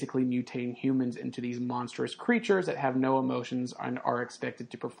is basically mutating humans into these monstrous creatures that have no emotions and are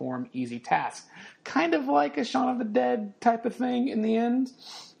expected to perform easy tasks. Kind of like a Shaun of the Dead type of thing in the end.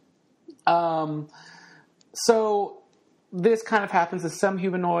 So this kind of happens as some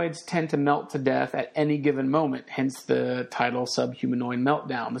humanoids tend to melt to death at any given moment, hence the title Subhumanoid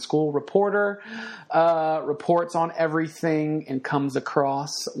Meltdown. The school reporter reports on everything and comes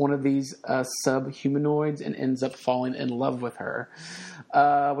across one of these subhumanoids and ends up falling in love with her.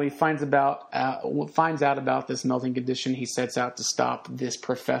 When he finds out about this melting condition, he sets out to stop this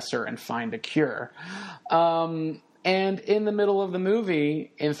professor and find a cure. And in the middle of the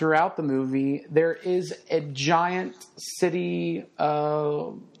movie and throughout the movie, there is a giant city,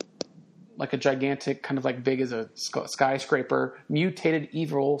 like a gigantic, kind of like big as a skyscraper, mutated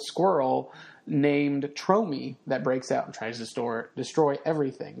evil squirrel named Tromy that breaks out and tries to destroy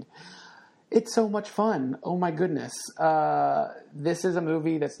everything. It's so much fun. Oh my goodness. This is a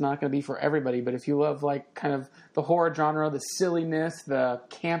movie that's not going to be for everybody, but if you love like kind of the horror genre, the silliness, the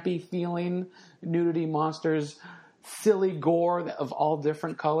campy feeling, nudity, monsters, silly gore of all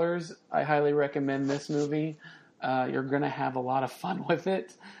different colors, I highly recommend this movie. You're going to have a lot of fun with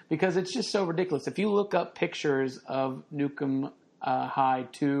it because it's just so ridiculous. If you look up pictures of Nukem High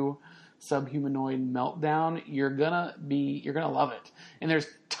 2 Subhumanoid Meltdown, you're gonna love it. And there's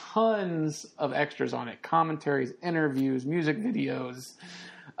tons of extras on it: commentaries, interviews, music videos.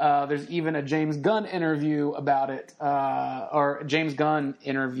 There's even a James Gunn interview about it, or James Gunn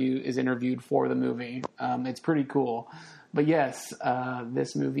is interviewed for the movie. It's pretty cool. But yes,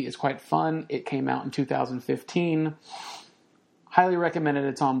 this movie is quite fun. It came out in 2015. Highly recommended.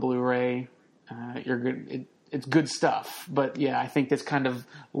 It's on Blu-ray. You're good. It's good stuff. But yeah, I think this kind of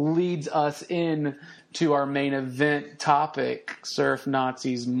leads us in to our main event topic: Surf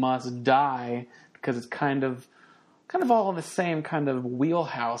Nazis Must Die, because it's kind of all in the same kind of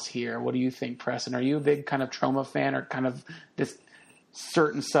wheelhouse here. What do you think, Preston? Are you a big kind of Troma fan or kind of this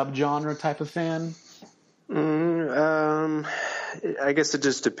certain subgenre type of fan? I guess it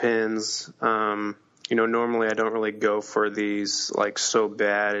just depends. Normally I don't really go for these like so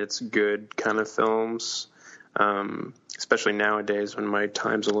bad it's good kind of films. Especially nowadays when my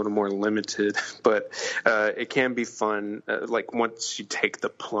time's a little more limited, but it can be fun. Like once you take the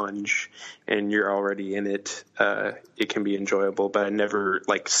plunge and you're already in it, it can be enjoyable. But I never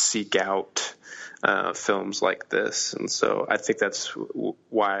like seek out films like this, and so I think that's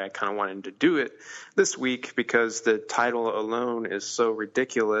why I kind of wanted to do it this week, because the title alone is so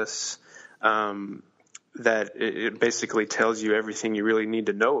ridiculous that it basically tells you everything you really need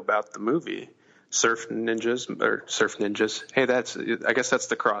to know about the movie. Surf Ninjas. Hey, I guess that's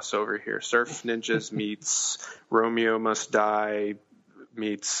the crossover here. Surf Ninjas meets Romeo Must Die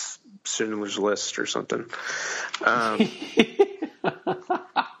meets Schindler's List or something.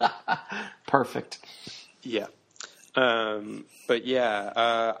 Perfect. Yeah. But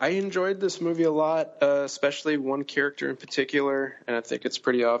yeah, I enjoyed this movie a lot, especially one character in particular, and I think it's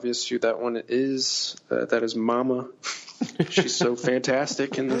pretty obvious who that one is. That is Mama. She's so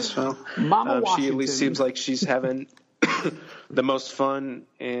fantastic in this film. Mama Washington. She at least seems like she's having the most fun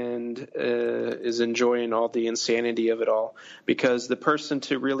and is enjoying all the insanity of it all. Because the person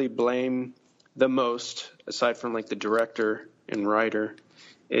to really blame the most, aside from like the director and writer,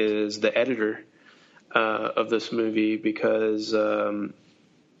 is the editor of this movie. Because I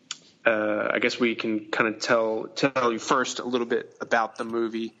guess we can kind of tell you first a little bit about the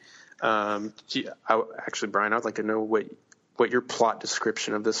movie. Actually, Brian, I'd like to know what your plot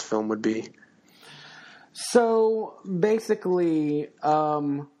description of this film would be. So basically,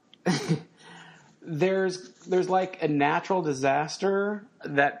 there's like a natural disaster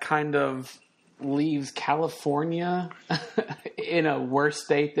that kind of leaves California in a worse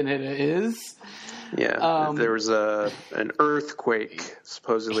state than it is. Yeah, there was an earthquake,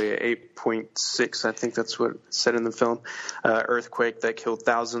 supposedly 8.6, I think that's what it said in the film, earthquake that killed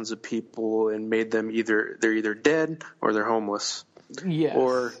thousands of people and made them they're either dead or they're homeless. Yes.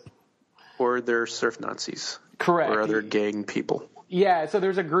 Or they're surf Nazis. Correct. Or other gang people. Yeah, so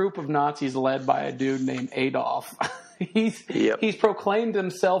there's a group of Nazis led by a dude named Adolf. He's proclaimed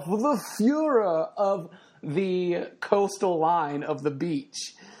himself the Führer of the coastal line of the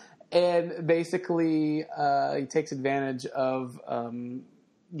beach. And basically, he takes advantage of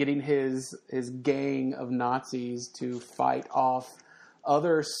getting his gang of Nazis to fight off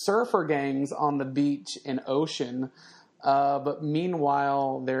other surfer gangs on the beach and ocean. But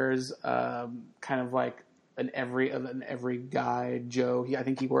meanwhile, there's kind of like an every guy, Joe. I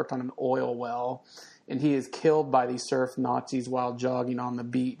think he worked on an oil well, and he is killed by these surf Nazis while jogging on the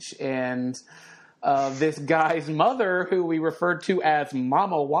beach. And this guy's mother, who we referred to as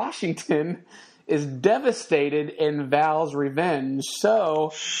Mama Washington, is devastated and vows revenge.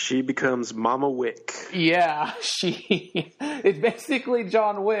 So she becomes Mama Wick. Yeah, it's basically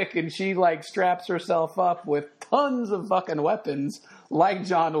John Wick, and she like straps herself up with tons of fucking weapons like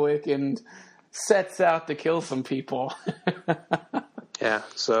John Wick and sets out to kill some people. Yeah,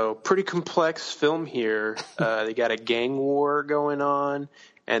 so pretty complex film here. They got a gang war going on.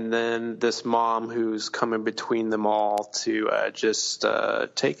 And then this mom who's coming between them all to just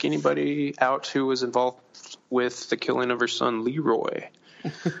take anybody out who was involved with the killing of her son, Leroy.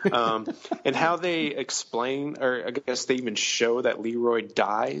 And how they explain, or I guess they even show that Leroy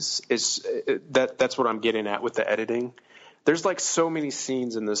dies, that's what I'm getting at with the editing. There's like so many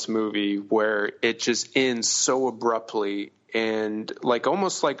scenes in this movie where it just ends so abruptly and like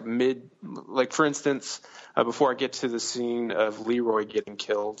almost like like for instance, before I get to the scene of Leroy getting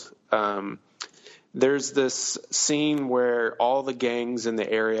killed, there's this scene where all the gangs in the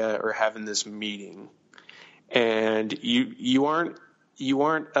area are having this meeting, and you aren't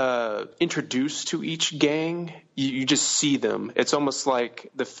introduced to each gang. You just see them. It's almost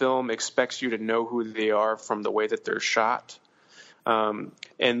like the film expects you to know who they are from the way that they're shot. And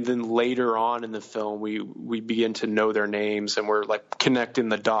then later on in the film, we begin to know their names, and we're like connecting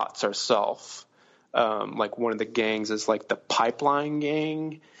the dots ourselves. Like one of the gangs is like the Pipeline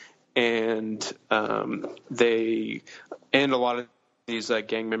Gang, and a lot of these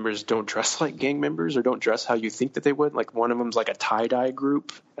gang members don't dress like gang members or don't dress how you think that they would. Like one of them's like a tie-dye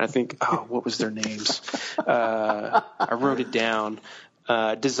group. And I think, what was their names? I wrote it down.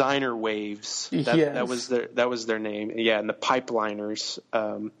 Designer Waves. That was their name. Yeah, and the Pipeliners.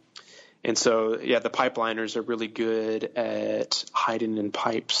 And so, yeah, the Pipeliners are really good at hiding in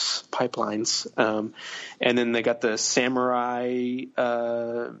pipelines. And then they got the samurai,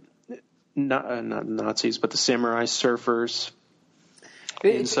 not Nazis, but the samurai surfers.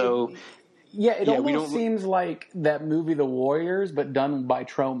 It almost seems like that movie, The Warriors, but done by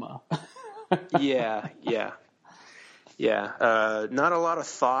Troma. Yeah. Not a lot of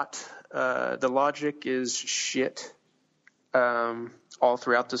thought. The logic is shit. All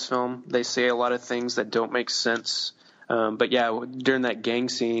throughout this film, they say a lot of things that don't make sense. But yeah, during that gang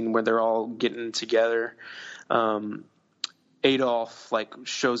scene where they're all getting together, Adolf like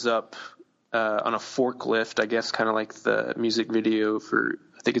shows up on a forklift, I guess, kind of like the music video for,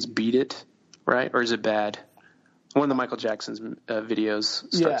 I think it's Beat It, right? Or is it Bad? One of the Michael Jackson's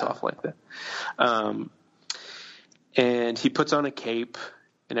videos starts off like that. And he puts on a cape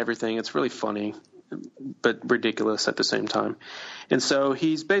and everything. It's really funny, but ridiculous at the same time. And so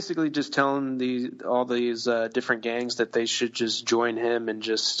he's basically just telling all these different gangs that they should just join him and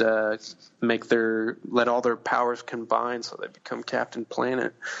just let all their powers combine so they become Captain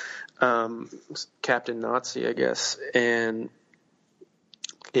Planet, Captain Nazi, I guess, and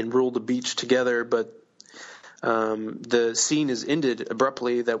rule the beach together. But the scene is ended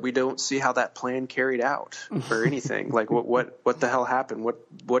abruptly that we don't see how that plan carried out or anything. Like what the hell happened?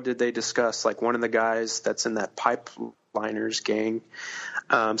 What did they discuss? Like one of the guys that's in that Pipeliners gang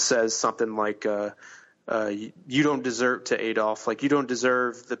says something like, you don't deserve to Adolf. Like you don't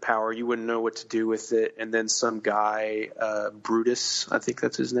deserve the power. You wouldn't know what to do with it. And then some guy, Brutus, I think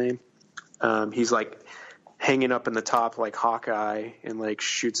that's his name. He's like hanging up in the top like Hawkeye and like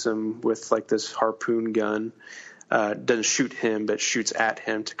shoots him with like this harpoon gun. Doesn't shoot him, but shoots at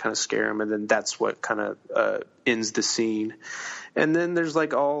him to kind of scare him. And then that's what kind of ends the scene. And then there's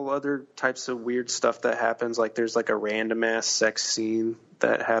like all other types of weird stuff that happens. Like there's like a random ass sex scene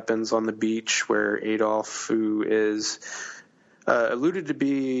that happens on the beach where Adolf, who is alluded to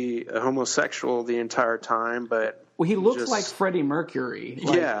be a homosexual the entire time, but he looks like Freddie Mercury.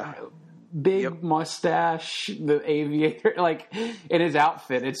 big mustache, the aviator, like in his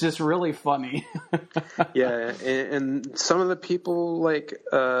outfit. It's just really funny. Yeah, and some of the people like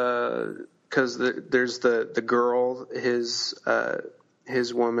because there's the girl, his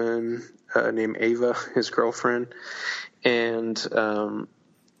woman named Ava, his girlfriend, and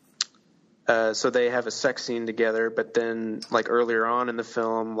so they have a sex scene together. But then, like earlier on in the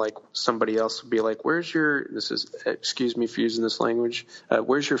film, like somebody else would be like, "Where's your?" This is, excuse me for using this language.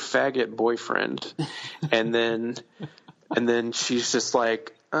 Where's your faggot boyfriend? And then she's just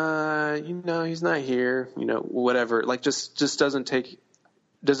like, he's not here. Whatever. Like just doesn't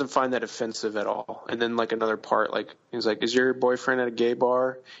find that offensive at all. And then like another part, like he's like, "Is your boyfriend at a gay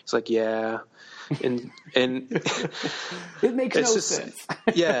bar?" He's like, "Yeah." And it makes no sense.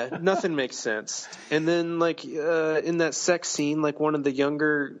 Yeah, nothing makes sense. And then like in that sex scene, like one of the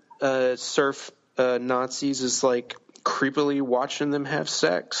younger surf Nazis is like creepily watching them have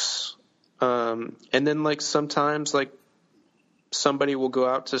sex. And then like sometimes like somebody will go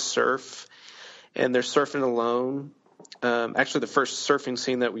out to surf and they're surfing alone. Actually, the first surfing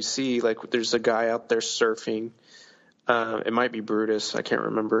scene that we see, like there's a guy out there surfing. It might be Brutus. I can't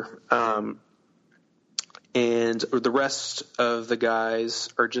remember. And the rest of the guys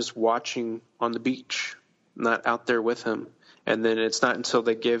are just watching on the beach, not out there with him. And then it's not until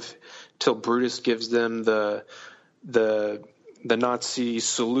Brutus gives them the Nazi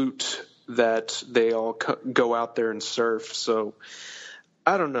salute that they all go out there and surf. So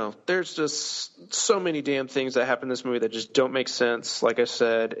I don't know. There's just so many damn things that happen in this movie that just don't make sense, like I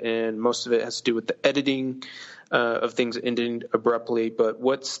said, and most of it has to do with the editing of things ending abruptly. But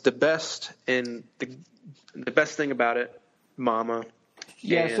what's the best and the best thing about it, Mama.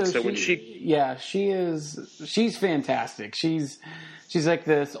 Yeah, and so she's fantastic. She's like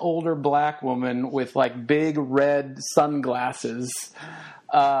this older black woman with like big red sunglasses.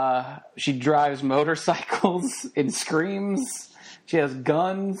 She drives motorcycles and screams. She has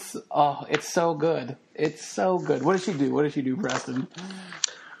guns. Oh, it's so good. It's so good. What does she do, Preston?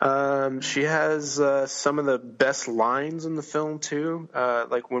 She has some of the best lines in the film too.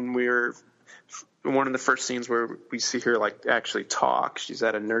 Like when one of the first scenes where we see her like actually talk, she's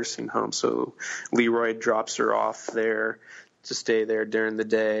at a nursing home. So Leroy drops her off there to stay there during the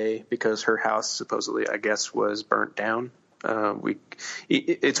day because her house supposedly, I guess, was burnt down.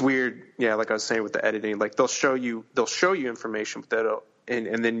 It's weird. Yeah. Like I was saying with the editing, like they'll show you information, but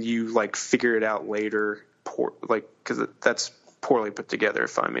and then you like figure it out later. Cause that's poorly put together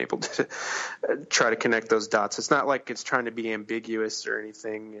if I'm able to try to connect those dots. It's not like it's trying to be ambiguous or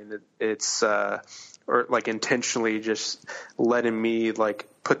anything, and it's or like intentionally just letting me like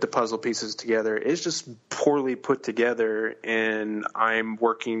put the puzzle pieces together. It's just poorly put together, and I'm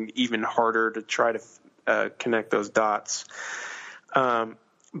working even harder to try to connect those dots.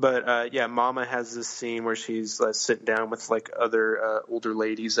 But Mama has this scene where she's sitting down with like other older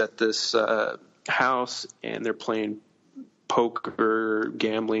ladies at this house, and they're playing poker,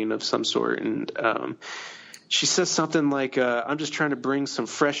 gambling of some sort, and she says something like, "I'm just trying to bring some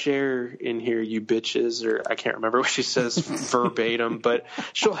fresh air in here, you bitches," or I can't remember what she says verbatim, but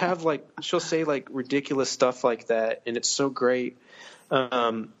she'll say like ridiculous stuff like that, and it's so great.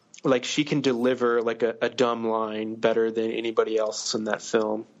 Like she can deliver like a dumb line better than anybody else in that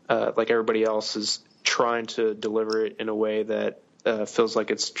film. Like everybody else is trying to deliver it in a way that feels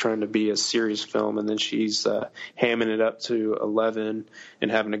like it's trying to be a serious film, and then she's hamming it up to 11 and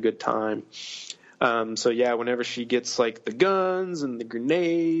having a good time. So whenever she gets like the guns and the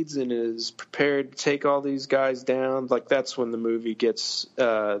grenades and is prepared to take all these guys down, like that's when the movie becomes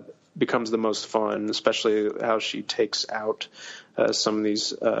the most fun, especially how she takes out some of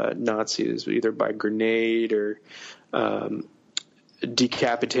these Nazis either by grenade or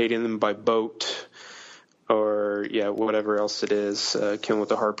decapitating them by boat. Or whatever else it is, killing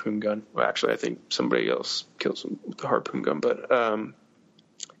with a harpoon gun. Well, actually, I think somebody else kills him with the harpoon gun. But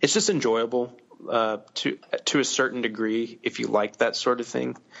it's just enjoyable to a certain degree if you like that sort of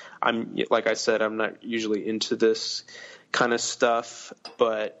thing. Like I said, I'm not usually into this kind of stuff,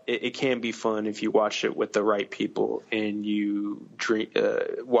 but it can be fun if you watch it with the right people and you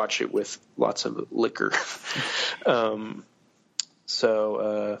watch it with lots of liquor.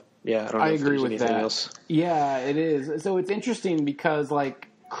 Yeah, I don't know if agree there's with anything that. else. Yeah, it is. So it's interesting because like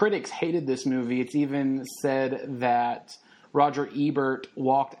critics hated this movie. It's even said that Roger Ebert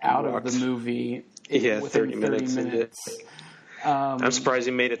walked out of the movie within 30 minutes. I'm surprised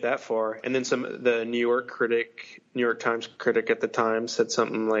he made it that far. And then the New York Times critic at the time said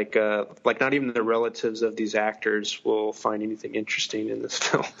something like not even the relatives of these actors will find anything interesting in this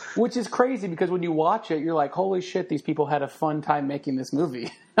film. Which is crazy because when you watch it, you're like, holy shit, these people had a fun time making this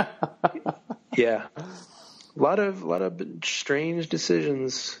movie. Yeah. A lot of strange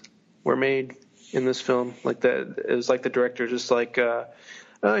decisions were made in this film. Like that, it was like the director just like,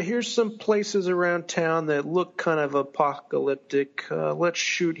 here's some places around town that look kind of apocalyptic. Let's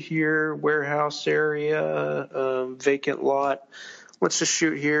shoot here, warehouse area, vacant lot. Let's just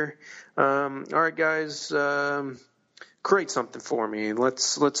shoot here. All right, guys, create something for me.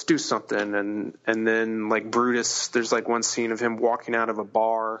 Let's do something. And then like Brutus, there's like one scene of him walking out of a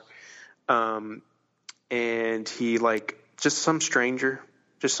bar, and he like just some stranger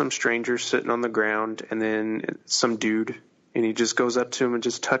sitting on the ground, and then some dude. And he just goes up to him and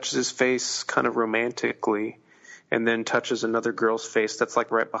just touches his face kind of romantically, and then touches another girl's face that's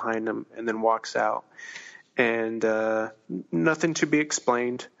like right behind him, and then walks out. And nothing to be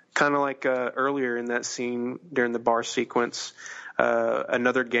explained. Kind of like earlier in that scene during the bar sequence,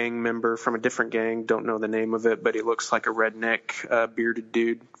 another gang member from a different gang, don't know the name of it, but he looks like a redneck bearded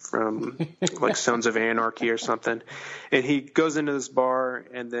dude from like Sons of Anarchy or something. And he goes into this bar,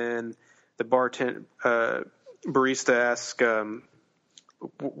 and then the barista asks,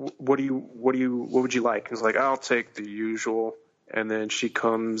 what would you like? And he's like, I'll take the usual. And then she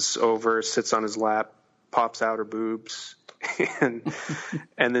comes over, sits on his lap, pops out her boobs, and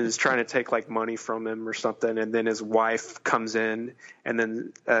then is trying to take like money from him or something. And then his wife comes in and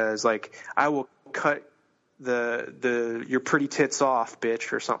then is like, I will cut your pretty tits off,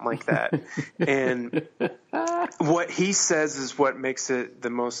 bitch, or something like that. And what he says is what makes it the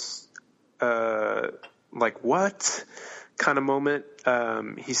most like what kind of moment.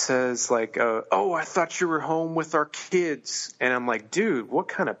 He says like, oh, I thought you were home with our kids. And I'm like, dude, what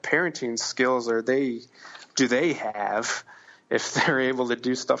kind of parenting skills do they have if they're able to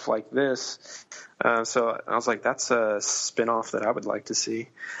do stuff like this? So I was like, that's a spinoff that I would like to see.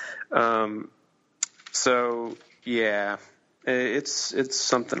 So yeah, it's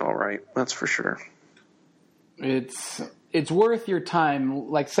something all right. That's for sure. It's worth your time.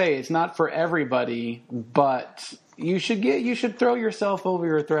 Like say, it's not for everybody, but you should throw yourself over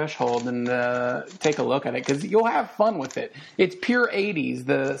your threshold and take a look at it because you'll have fun with it. It's pure 80s.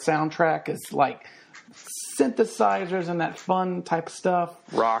 The soundtrack is like synthesizers and that fun type of stuff.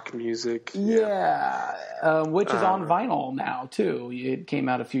 Rock music. Yeah. Which is on vinyl now, too. It came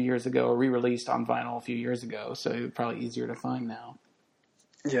out a few years ago, or re-released on vinyl a few years ago, so it's probably easier to find now.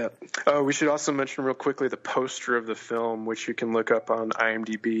 Yeah. Oh, we should also mention real quickly the poster of the film, which you can look up on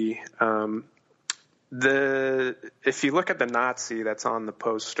IMDb. If you look at the Nazi that's on the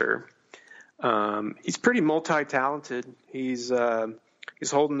poster, he's pretty multi-talented. He's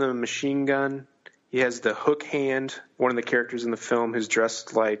holding a machine gun. He has the hook hand, one of the characters in the film who's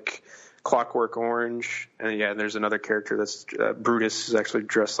dressed like Clockwork Orange. And yeah, there's another character that's Brutus is actually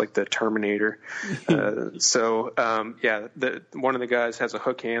dressed like the Terminator. So one of the guys has a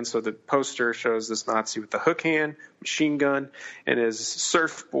hook hand. So the poster shows this Nazi with the hook hand, machine gun, and his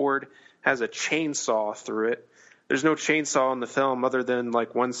surfboard has a chainsaw through it. There's no chainsaw in the film other than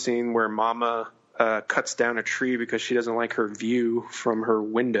like one scene where Mama cuts down a tree because she doesn't like her view from her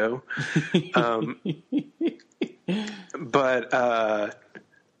window. But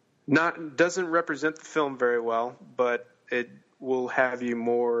doesn't represent the film very well, but it will have you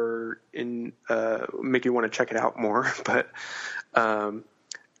make you want to check it out more. But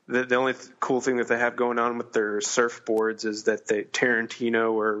the only cool thing that they have going on with their surfboards is that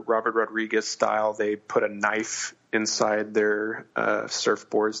Tarantino or Robert Rodriguez style, they put a knife inside their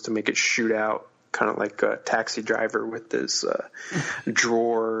surfboards to make it shoot out, kind of like a Taxi Driver with this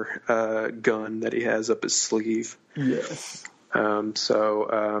drawer gun that he has up his sleeve. Yes. There's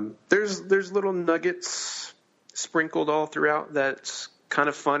little nuggets sprinkled all throughout that's kind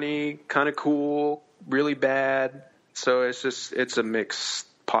of funny, kind of cool, really bad. So it's a mixed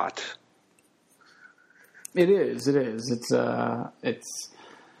pot. It is.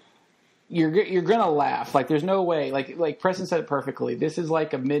 You're gonna laugh. Like there's no way. Like Preston said it perfectly. This is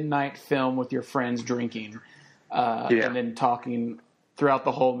like a midnight film with your friends drinking, and then talking throughout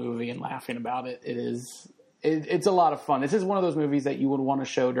the whole movie and laughing about it. It's a lot of fun. This is one of those movies that you would want to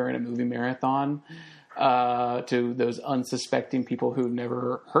show during a movie marathon to those unsuspecting people who've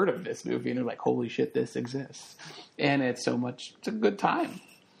never heard of this movie and they're like, "Holy shit, this exists!" And it's a good time.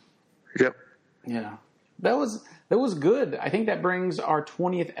 Yep. Yeah. That was good. I think that brings our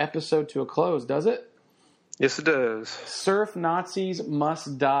 20th episode to a close, does it? Yes, it does. Surf Nazis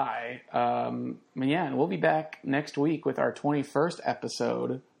Must Die. And we'll be back next week with our 21st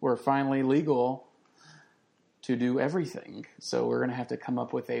episode. We're finally legal to do everything. So we're going to have to come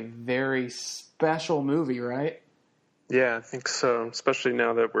up with a very special movie, right? Yeah, I think so. Especially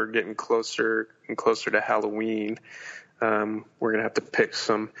now that we're getting closer and closer to Halloween. We're going to have to pick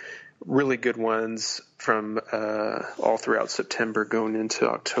some really good ones from all throughout September going into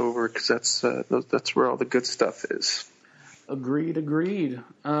October, because that's where all the good stuff is. Agreed.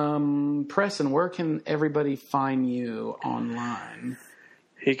 Preston, where can everybody find you online?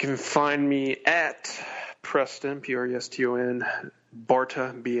 You can find me at Preston, Preston,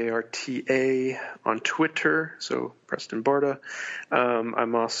 Barta, Barta, on Twitter, so Preston Barta.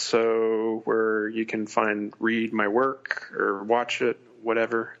 I'm also where you can read my work or watch it,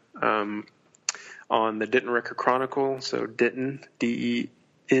 whatever, on the Denton Record Chronicle, so Denton,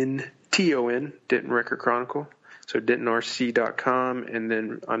 Denton, Denton Record Chronicle, so DentonRC.com, and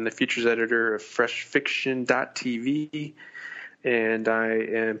then I'm the features editor of FreshFiction.tv, and I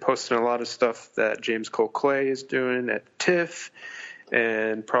am posting a lot of stuff that James Cole Clay is doing at TIFF,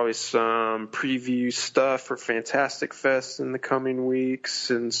 and probably some preview stuff for Fantastic Fest in the coming weeks.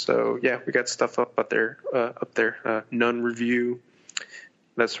 And so, yeah, we got stuff up there, Nun Review,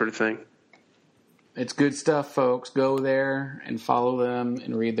 that sort of thing. It's good stuff, folks. Go there and follow them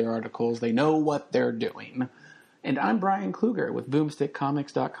and read their articles. They know what they're doing. And I'm Brian Kluger with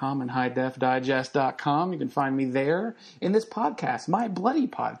BoomstickComics.com and HighDefDigest.com. You can find me there in this podcast, My Bloody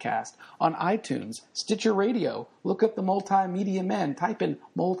Podcast, on iTunes, Stitcher Radio. Look up the Multimedia Men. Type in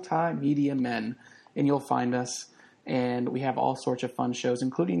Multimedia Men, and you'll find us. And we have all sorts of fun shows,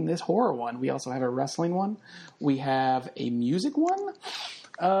 including this horror one. We also have a wrestling one. We have a music one.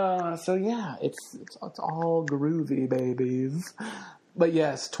 So yeah, it's all groovy, babies. But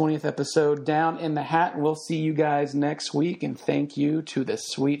yes, 20th episode down in the hat, and we'll see you guys next week. And thank you to the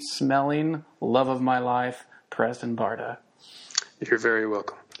sweet-smelling love of my life, Preston Barta. You're very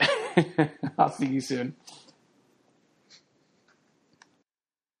welcome. I'll see you soon.